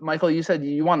 Michael, you said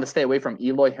you wanted to stay away from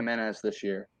Eloy Jimenez this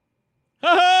year.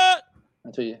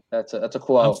 That's a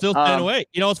quote. I'm still staying away.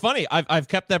 It's funny. I've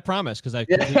kept that promise because I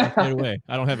stayed away.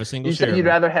 I don't have a single share. You said you'd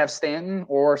rather have Stanton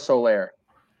or Soler.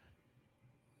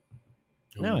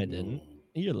 No, I didn't.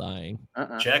 You're lying.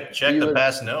 Check the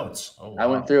past notes. Oh, wow. I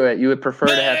went through it. You would prefer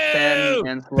to have Stanton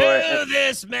and Soler.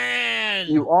 This man.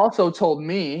 You also told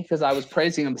me, because I was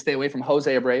praising him, to stay away from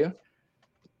Jose Abreu.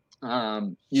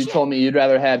 You told me you'd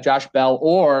rather have Josh Bell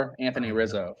or Anthony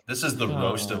Rizzo. This is the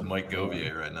roast of Mike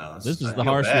Govier right now. This is the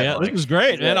harsh reality. This is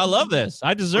great, man. I love this.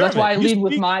 I deserve it. That's why I lead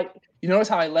with my. You notice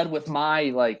how I led with my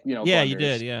Yeah, blunders. you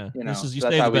did. Yeah. You saved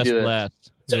the best for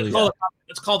last.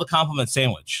 It's called the compliment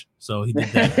sandwich. So he did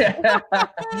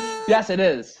that. Yes, it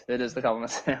is. It is the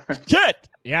compliment sandwich. Shit.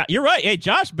 Yeah, you're right. Hey,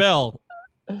 Josh Bell.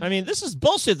 I mean, this is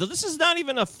bullshit. This is not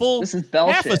even a full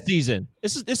half a season.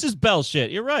 This is Bell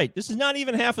shit. You're right. This is not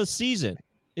even half a season.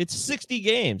 It's 60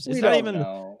 games. It's not even.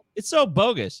 It's so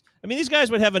bogus. I mean, these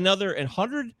guys would have another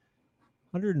 100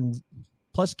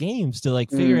 plus games to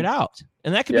figure it out,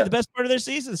 and that could be the best part of their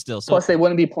season still. So plus, they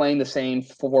wouldn't be playing the same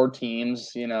 4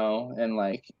 teams, and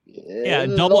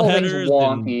double headers,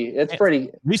 wonky. It's pretty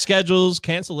reschedules,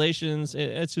 cancellations.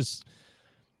 It's just.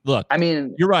 Look, I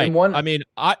mean, you're right.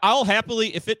 I'll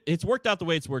happily, if it's worked out the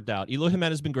way it's worked out. Eloy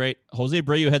Jimenez has been great. Jose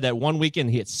Abreu had that one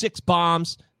weekend. He hit 6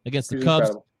 bombs against the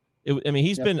Cubs.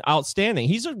 He's been outstanding.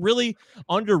 He's a really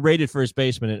underrated first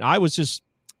baseman. And I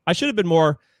should have been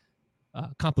more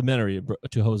complimentary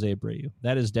to Jose Abreu.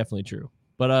 That is definitely true.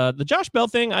 But the Josh Bell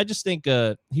thing, I just think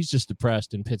he's just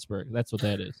depressed in Pittsburgh. That's what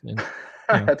that is. And,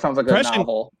 that sounds like a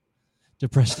novel.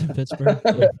 Depressed in Pittsburgh.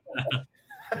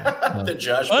 The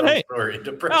Josh Bell story.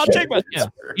 I'll take my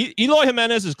Eloy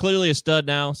Jimenez is clearly a stud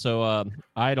now, so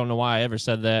I don't know why I ever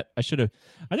said that. I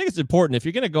think it's important if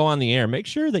you're going to go on the air, make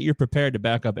sure that you're prepared to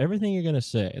back up everything you're going to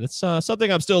say. That's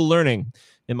something I'm still learning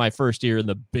in my first year in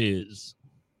the biz.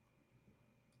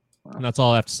 Wow. And that's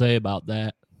all I have to say about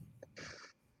that.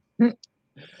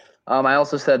 I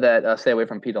also said that stay away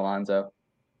from Pete Alonso.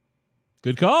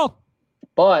 Good call.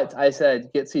 But I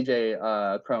said get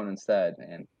CJ Cron instead,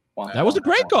 and. That was a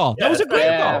great call. That was a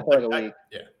great call. For the week.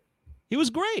 He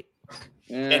was great.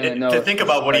 And to think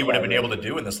about what he would have been able to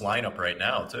do in this lineup right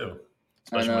now, too.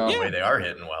 Especially with the way they are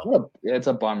hitting well. It's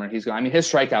a bummer. His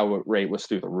strikeout rate was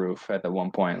through the roof at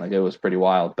one point. It was pretty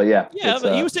wild. But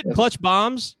but he was hitting clutch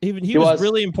bombs. He was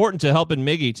really important to helping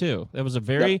Miggy, too. That was a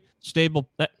very stable.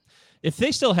 If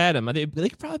they still had him, they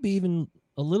could probably be even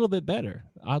a little bit better,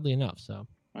 oddly enough. So.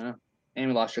 I know. And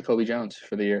we lost Jacoby Jones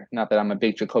for the year. Not that I'm a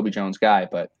big Jacoby Jones guy,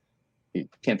 but you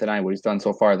can't deny what he's done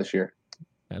so far this year.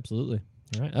 Absolutely.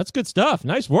 All right. That's good stuff.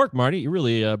 Nice work, Marty. You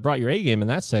really brought your A game in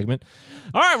that segment.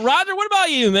 All right, Roger, what about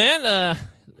you, man?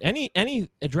 Any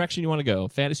direction you want to go?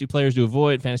 Fantasy players to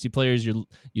avoid, fantasy players you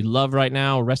love right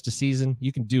now, rest of season.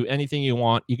 You can do anything you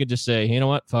want. You could just say, you know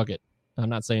what? Fuck it. I'm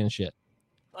not saying shit.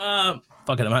 Fuck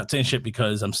it. I'm not saying shit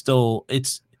because I'm still –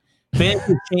 it's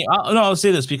fantasy. I'll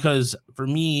say this because for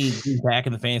me, being back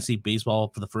in the fantasy baseball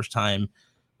for the first time –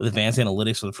 with advanced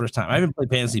analytics for the first time. I haven't played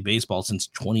fantasy baseball since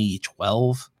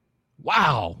 2012.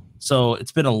 Wow. So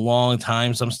it's been a long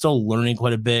time. So I'm still learning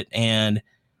quite a bit and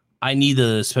I need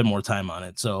to spend more time on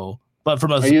it. So, but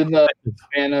from Are you the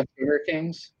Havana Sugar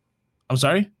Kings? I'm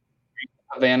sorry?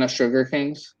 Havana Sugar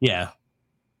Kings? Yeah.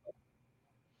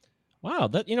 Wow.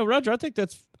 That, Roger,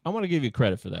 I want to give you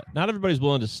credit for that. Not everybody's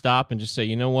willing to stop and just say,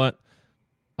 you know what?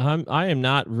 I am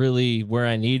not really where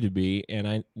I need to be and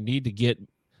I need to get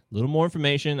little more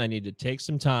information. I need to take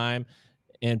some time,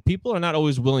 and people are not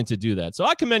always willing to do that. So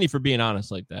I commend you for being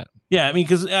honest like that. Yeah, I mean,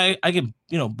 because I can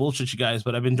bullshit you guys,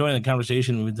 but I've been enjoying the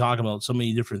conversation. We've been talking about so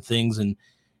many different things, and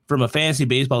from a fantasy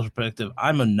baseball perspective,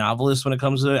 I'm a novelist when it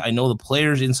comes to it. I know the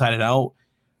players inside and out,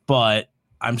 but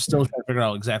I'm still trying to figure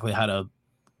out exactly how to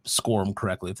score them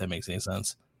correctly, if that makes any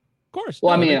sense. Of course.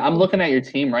 Well, I'm looking at your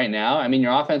team right now.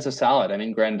 Your offense is solid.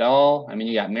 Grandal.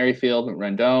 You got Merrifield,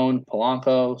 Rendon,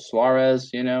 Polanco, Suarez.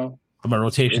 But my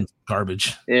rotation's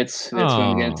garbage. It's when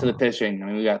we get into the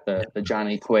pitching. We got the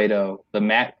Johnny Cueto, the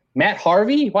Matt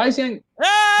Harvey. Why is he?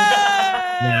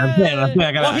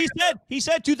 Well, he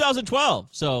said 2012,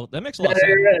 so that makes a lot of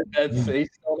sense. He's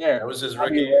still there. That was his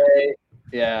rookie.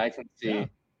 Yeah, I can see.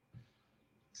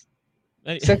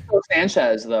 Sixto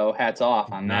Sanchez, though, hats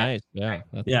off on that. Nice, yeah.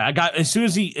 Yeah, I got as soon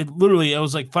as I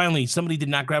was like, finally, somebody did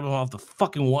not grab him off the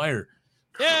fucking wire.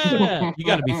 Yeah, you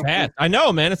got to be fast. I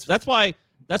know, man. That's why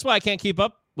I can't keep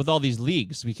up with all these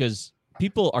leagues because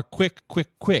people are quick.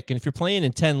 And if you're playing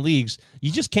in 10 leagues,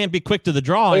 you just can't be quick to the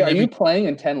draw. Wait, are you playing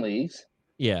in 10 leagues?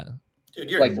 Yeah.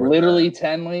 Dude, Like literally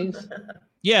 10 leagues?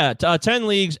 Yeah, 10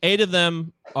 leagues, 8 of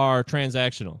them are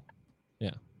transactional.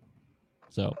 Yeah.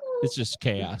 So it's just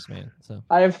chaos, man. So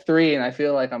I have 3, and I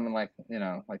feel like I'm like,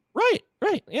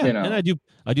 right, yeah. You know, and I do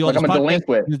all like this I'm a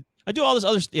delinquent. I do all this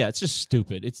other. Yeah, it's just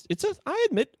stupid. I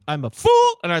admit I'm a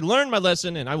fool, and I learned my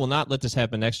lesson, and I will not let this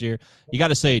happen next year. You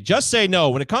got to just say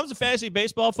no when it comes to fantasy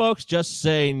baseball, folks. Just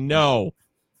say no.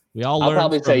 I'll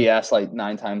probably say yes like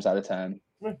 9 times out of 10.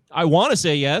 I want to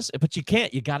say yes, but you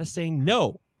can't. You got to say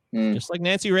no. Just like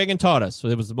Nancy Reagan taught us. So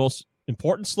it was the most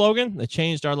important slogan that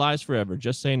changed our lives forever.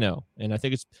 Just say no. And I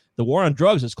think the war on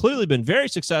drugs has clearly been very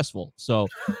successful. So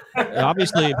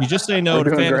obviously, if you just say no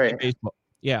to fantasy baseball,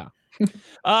 yeah.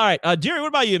 All right, Deary, what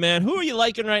about you, man? Who are you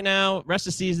liking right now? Rest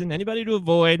of the season? Anybody to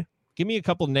avoid? Give me a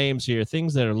couple names here.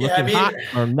 Things that are looking hot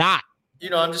or not.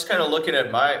 I'm just kind of looking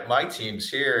at my teams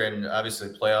here, and obviously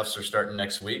playoffs are starting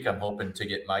next week. I'm hoping to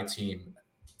get my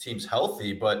teams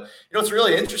healthy, but it's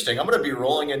really interesting. I'm going to be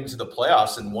rolling into the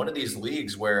playoffs in one of these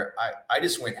leagues where I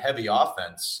just went heavy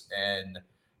offense, and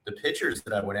the pitchers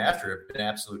that I went after have been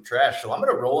absolute trash. So I'm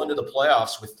going to roll into the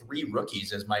playoffs with 3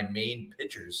 rookies as my main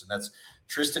pitchers, and that's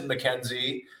Tristan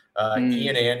McKenzie,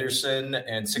 Ian Anderson,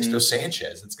 and Sixto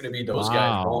Sanchez. It's going to be those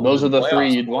guys. Those are the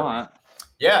 3 you'd want.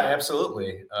 Yeah,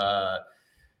 absolutely.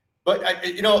 But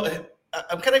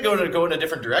I'm kind of going to go in a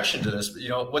different direction to this.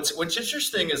 What's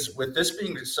interesting is with this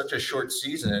being such a short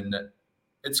season,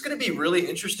 it's going to be really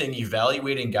interesting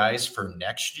evaluating guys for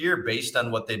next year based on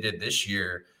what they did this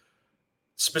year.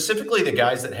 Specifically, the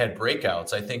guys that had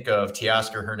breakouts. I think of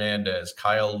Teoscar Hernandez,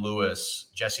 Kyle Lewis,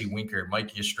 Jesse Winker,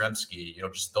 Mike Yastrzemski.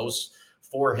 Just those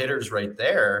 4 hitters right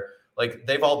there. Like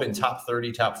they've all been top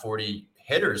 30, top 40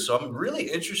 hitters. So I'm really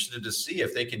interested to see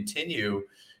if they continue,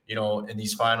 in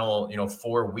these final,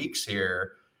 4 weeks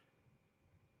here,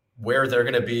 where they're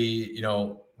going to be,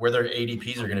 where their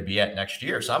ADPs are going to be at next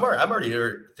year. So I'm already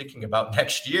thinking about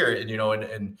next year,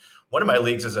 and one of my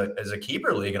leagues is a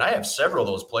keeper league, and I have several of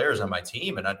those players on my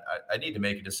team, and I need to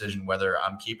make a decision whether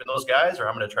I'm keeping those guys or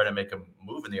I'm going to try to make a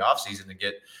move in the offseason to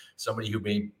get somebody who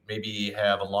maybe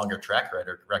have a longer track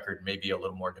record, maybe a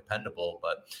little more dependable.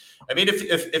 But I mean,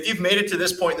 if you've made it to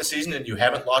this point in the season and you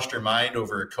haven't lost your mind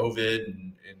over COVID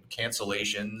and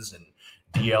cancellations and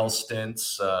DL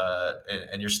stints,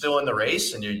 and you're still in the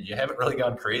race and you haven't really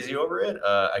gone crazy over it,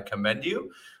 I commend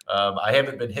you. I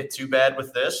haven't been hit too bad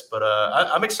with this, but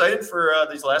I'm excited for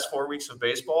these last 4 weeks of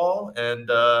baseball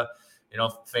and,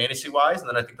 fantasy wise. And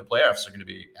then I think the playoffs are going to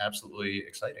be absolutely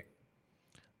exciting.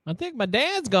 I think my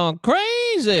dad's gone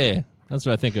crazy. That's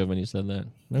what I think of when you said that.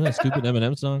 Remember that stupid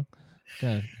Eminem song?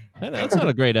 God, that's not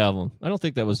a great album. I don't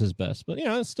think that was his best, but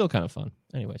it's still kind of fun.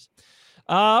 Anyways.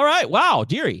 All right. Wow.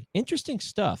 Deary, interesting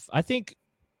stuff. I think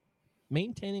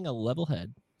maintaining a level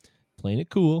head, playing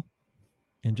it cool,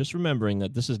 and just remembering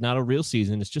that this is not a real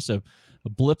season. It's just a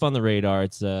blip on the radar.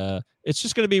 It's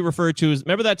just going to be referred to as,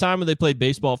 remember that time when they played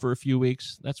baseball for a few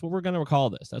weeks? That's what we're going to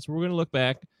recall this. That's what we're going to look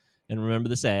back and remember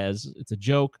this as. It's a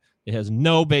joke. It has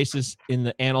no basis in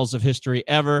the annals of history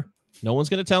ever. No one's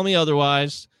going to tell me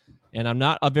otherwise. And I'm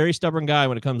not a very stubborn guy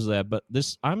when it comes to that. But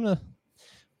I'm going to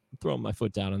throw my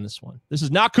foot down on this one. This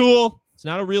is not cool. It's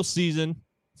not a real season.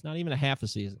 It's not even a half a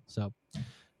season. So,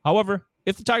 however,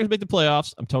 if the Tigers make the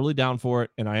playoffs, I'm totally down for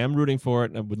it, and I am rooting for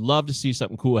it, and I would love to see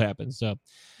something cool happen. So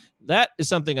that is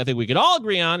something I think we could all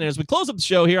agree on. And as we close up the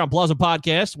show here on Palazzo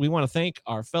Podcast, we want to thank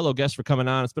our fellow guests for coming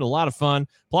on. It's been a lot of fun.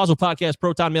 Palazzo Podcast,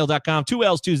 protonmail.com, 2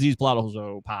 L's, 2 Z's,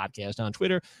 Palazzo Podcast on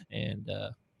Twitter, and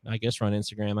I guess we're on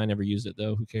Instagram. I never use it,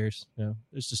 though. Who cares?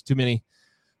 There's just too many.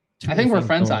 I think we're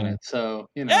friends on it, so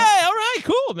Yeah, all right,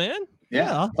 cool, man.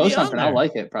 Yeah, post something. I'll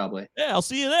like it probably. Yeah, I'll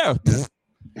see you there.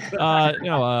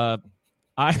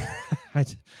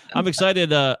 I'm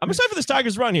excited. I'm excited for this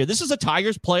Tigers run here. This is a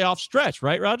Tigers playoff stretch,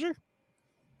 right, Roger?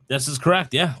 This is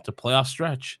correct. Yeah, it's a playoff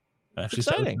stretch. Actually,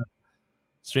 exciting.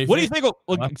 What do you think?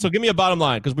 So give me a bottom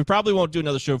line, because we probably won't do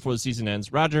another show before the season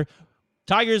ends. Roger,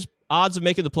 Tigers odds of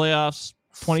making the playoffs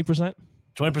 20%.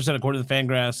 20% according to the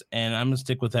Fangraphs, and I'm gonna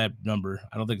stick with that number.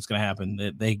 I don't think it's gonna happen.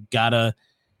 They gotta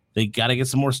get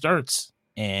some more starts,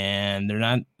 and they're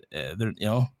not.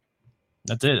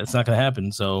 That's it. It's not gonna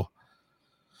happen. So,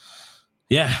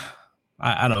 yeah,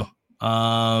 I don't know.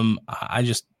 I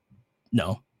just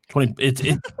no 20. It's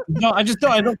no. I just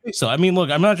don't. I don't think so. I mean, look,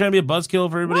 I'm not trying to be a buzzkill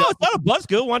for everybody. No, it's not a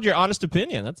buzzkill. I want your honest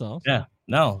opinion. That's all. Yeah.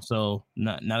 No. So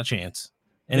not a chance.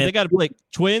 And they got to play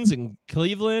Twins and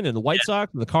Cleveland and the White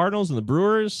Sox and the Cardinals and the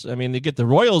Brewers. I mean, they get the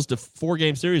Royals to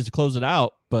 4-game series to close it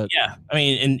out. But yeah, I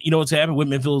mean, and you know what's happening?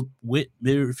 Whit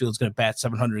Merrifield's going to bat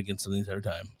 700 against them the entire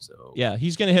time. So yeah,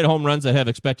 he's going to hit home runs that have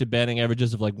expected batting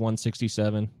averages of like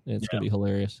 167. It's going to be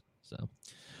hilarious. So,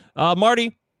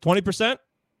 Marty, 20%,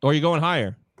 or are you going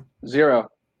higher? 0.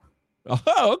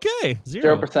 Oh, okay.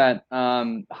 0%.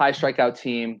 High strikeout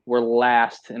team. We're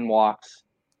last in walks.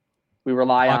 We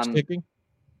rely on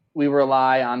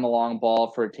the long ball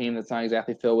for a team that's not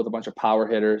exactly filled with a bunch of power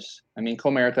hitters. I mean,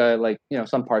 Comerica, like, you know,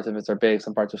 some parts of it are big,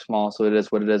 some parts are small, so it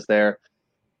is what it is there.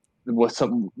 With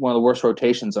one of the worst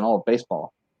rotations in all of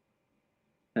baseball.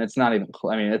 And it's not even,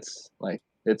 I mean, it's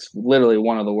literally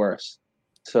one of the worst.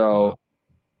 So,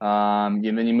 then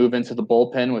you move into the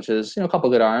bullpen, which is, you know, a couple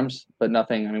good arms, but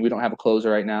nothing. I mean, we don't have a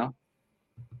closer right now.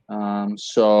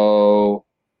 So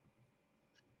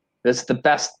this is the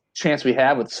best chance we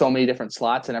have with so many different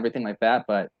slots and everything like that,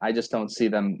 but I just don't see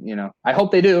them, you know. I hope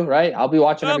they do, right? I'll be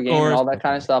watching every game and all that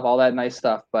kind of stuff, all that nice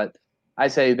stuff, but I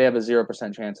say they have a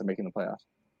 0% chance of making the playoffs.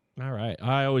 All right.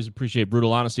 I always appreciate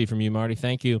brutal honesty from you, Marty.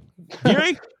 Thank you.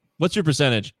 Gary, what's your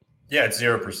percentage? Yeah, it's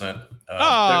 0%.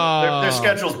 Their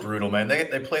schedule's brutal, man.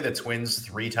 They play the Twins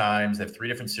 3 times. They have 3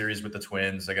 different series with the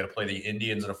Twins. They got to play the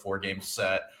Indians in a 4-game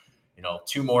set. You know,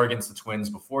 2 more against the Twins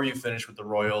before you finish with the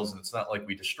Royals, and it's not like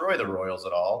we destroy the Royals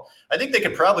at all. I think they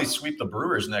could probably sweep the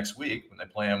Brewers next week when they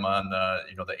play them on the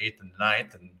 8th and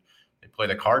 9th, and they play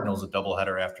the Cardinals a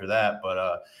doubleheader after that.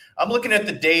 But I'm looking at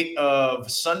the date of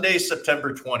Sunday,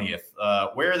 September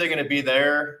 20th. Where are they going to be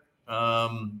there?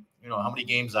 You know, how many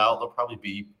games out? They'll probably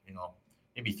be, you know,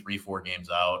 maybe 3-4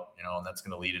 games out, you know, and that's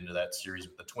going to lead into that series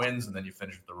with the Twins, and then you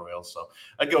finish with the Royals. So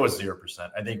I'd go with 0%.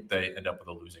 I think they end up with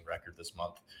a losing record this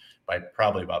month by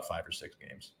probably about 5 or 6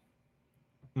 games.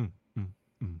 Okay.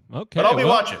 But I'll be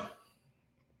watching.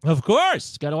 Of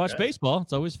course. Got to watch baseball.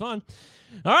 It's always fun.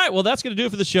 All right. Well, that's going to do it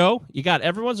for the show. You got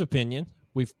everyone's opinion.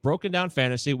 We've broken down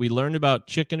fantasy. We learned about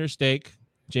chicken or steak,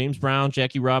 James Brown,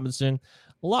 Jackie Robinson.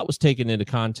 A lot was taken into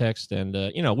context, and,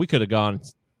 you know, we could have gone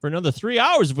for another 3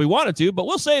 hours if we wanted to, but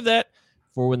we'll save that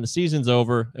for when the season's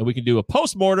over and we can do a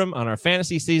postmortem on our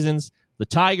fantasy seasons, the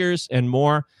Tigers, and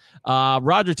more.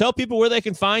 Roger, tell people where they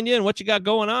can find you and what you got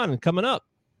going on and coming up.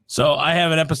 So I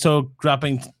have an episode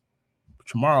dropping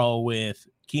tomorrow with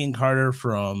Kean Carter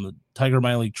from Tiger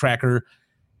Minor League Tracker,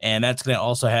 and that's going to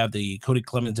also have the Cody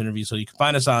Clemens interview. So you can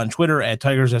find us on Twitter at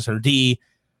TigersSRD,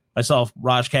 myself,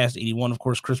 Rajcast81, of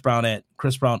course, Chris Brown at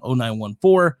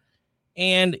ChrisBrown0914.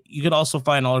 And you can also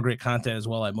find all our great content as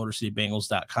well at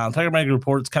MotorCityBengals.com. Tiger Minor League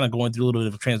Report is kind of going through a little bit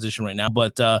of a transition right now,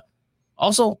 but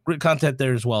also great content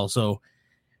there as well. So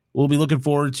we'll be looking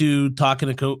forward to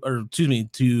talking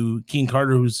to Kean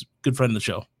Carter, who's a good friend of the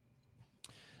show.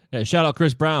 Hey, shout out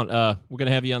Chris Brown. We're going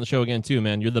to have you on the show again too,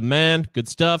 man. You're the man. Good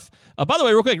stuff. By the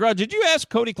way, real quick, Rod, did you ask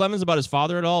Cody Clemens about his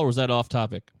father at all, or was that off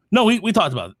topic? No, we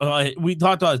talked about it. We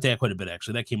talked about his dad quite a bit,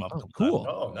 actually. That came up. Cool.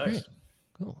 Oh, nice. Great.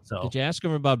 Cool. So, did you ask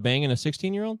him about banging a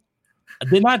 16-year-old? I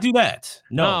did not do that.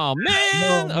 No. Oh,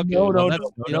 man.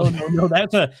 No.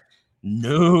 That's a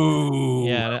no.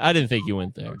 Yeah, I didn't think you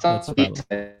went there.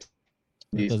 That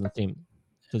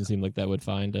doesn't seem like that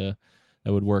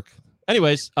would work.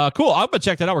 Anyways, cool. I'm gonna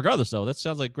check that out regardless, though. That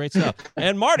sounds like great stuff.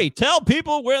 And Marty, tell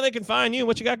people where they can find you and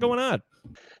what you got going on.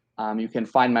 You can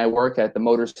find my work at the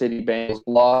Motor City Bengals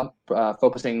blog,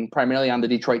 focusing primarily on the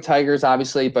Detroit Tigers,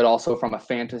 obviously, but also from a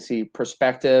fantasy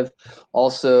perspective.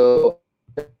 Also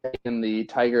in the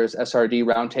Tigers SRD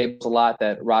roundtables a lot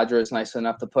that Roger is nice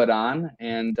enough to put on.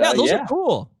 And those are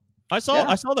cool. I saw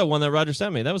that one that Roger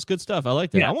sent me. That was good stuff. I like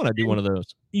that. Yeah. I want to do one of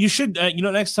those. You should,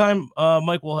 next time,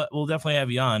 Mike, we'll definitely have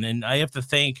you on. And I have to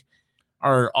thank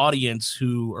our audience,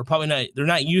 who are probably they're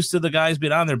not used to the guys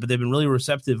being on there, but they've been really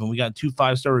receptive. And we got 2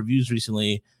 5-star reviews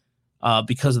recently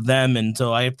because of them. And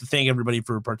so I have to thank everybody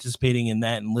for participating in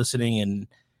that and listening. And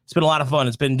it's been a lot of fun.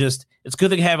 It's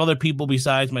good to have other people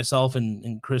besides myself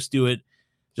and Chris do it,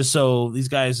 just so these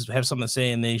guys have something to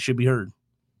say and they should be heard.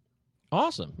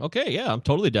 Awesome. Okay. Yeah, I'm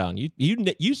totally down.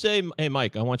 You say, hey,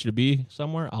 Mike, I want you to be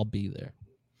somewhere. I'll be there.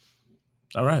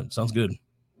 All right. Sounds good.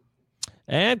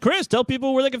 And Chris, tell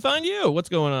people where they can find you. What's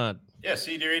going on? Yeah,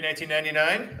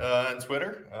 CDeary1999 on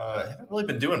Twitter. I haven't really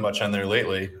been doing much on there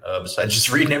lately, besides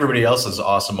just reading everybody else's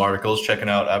awesome articles, checking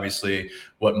out, obviously,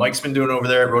 what Mike's been doing over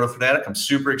there at Roto Fanatic. I'm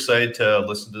super excited to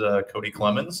listen to Cody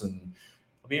Clemens, and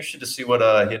I'll be interested to see what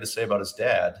he had to say about his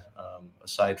dad,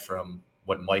 aside from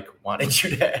what Mike wanted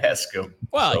you to ask him.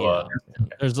 Well,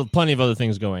 there's plenty of other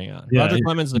things going on. Yeah, Roger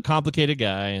Clemens is a complicated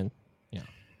guy, and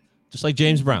just like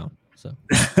James Brown. So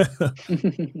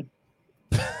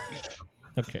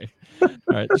Okay. All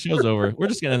right. The show's over. We're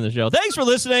just going to end the show. Thanks for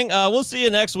listening. We'll see you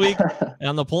next week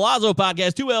on the Palazzo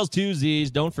Podcast. 2 L's, 2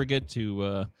 Z's. Don't forget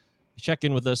to check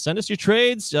in with us. Send us your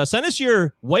trades. Send us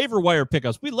your waiver wire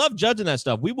pickups. We love judging that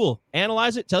stuff. We will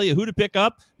analyze it, tell you who to pick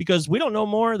up, because we don't know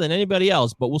more than anybody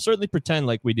else, but we'll certainly pretend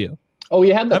like we do. Oh,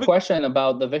 you had the question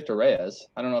about the Victor Reyes.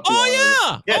 I don't know if you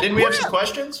Yeah, didn't we have some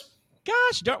questions?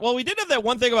 Gosh, well, we did have that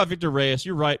one thing about Victor Reyes.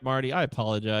 You're right, Marty. I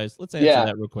apologize. Let's answer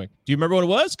that real quick. Do you remember what it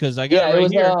was? Because I got it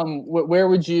right here.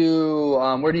 Where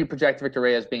do you project Victor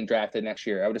Reyes being drafted next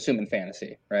year? I would assume in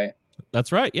fantasy, right?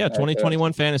 That's right. Yeah,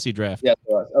 2021 fantasy draft. Yeah, it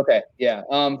was. Okay, yeah.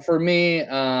 For me,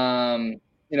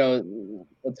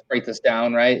 let's break this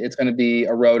down, right? It's going to be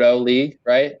a roto league,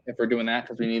 right? If we're doing that,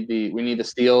 because we need the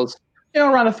steals,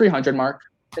 around the 300 mark.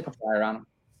 Take a flyer on them.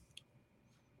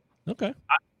 Okay.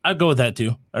 I'd go with that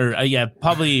too. Or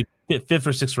probably 5th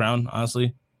or 6th round,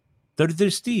 honestly.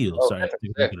 They're steals. Oh, sorry. That'd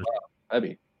be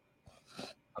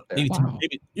maybe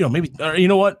you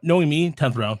know what? Knowing me,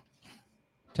 10th round.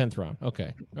 10th round.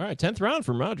 Okay. All right. 10th round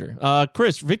from Roger.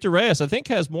 Chris, Victor Reyes, I think,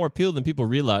 has more appeal than people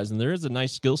realize, and there is a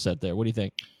nice skill set there. What do you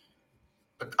think?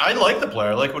 I like the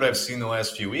player. I like what I've seen the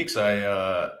last few weeks.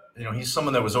 He's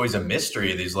someone that was always a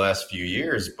mystery these last few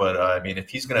years. But if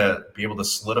he's going to be able to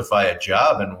solidify a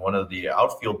job in one of the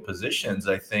outfield positions,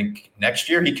 I think next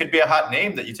year he could be a hot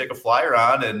name that you take a flyer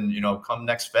on, and come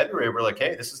next February, we're like,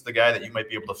 hey, this is the guy that you might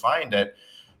be able to find at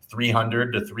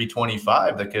 300 to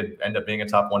 325 that could end up being a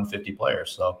top 150 player.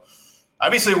 So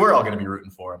obviously, we're all going to be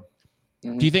rooting for him.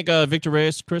 Mm-hmm. Do you think Victor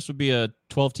Reyes, Chris, would be a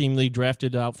 12-team league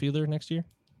drafted outfielder next year?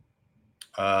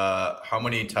 How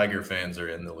many Tiger fans are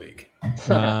in the league?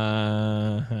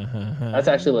 That's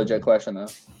actually a legit question, though.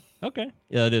 Okay.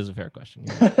 Yeah, it is a fair question.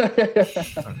 There's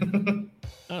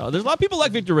a lot of people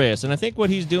like Victor Reyes, and I think what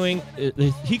he's doing,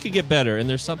 he could get better, and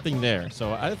there's something there.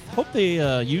 So I hope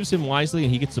they use him wisely,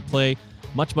 and he gets to play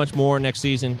much, much more next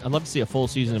season. I'd love to see a full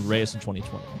season of Reyes in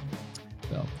 2020.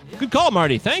 So, good call,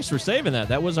 Marty. Thanks for saving that.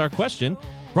 That was our question.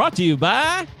 Brought to you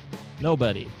by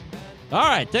nobody. All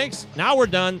right, thanks. Now we're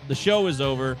done. The show is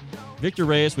over. Victor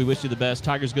Reyes, we wish you the best.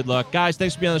 Tigers, good luck. Guys,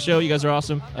 thanks for being on the show. You guys are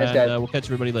awesome. Thanks, and we'll catch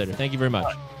everybody later. Thank you very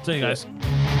much. See you guys.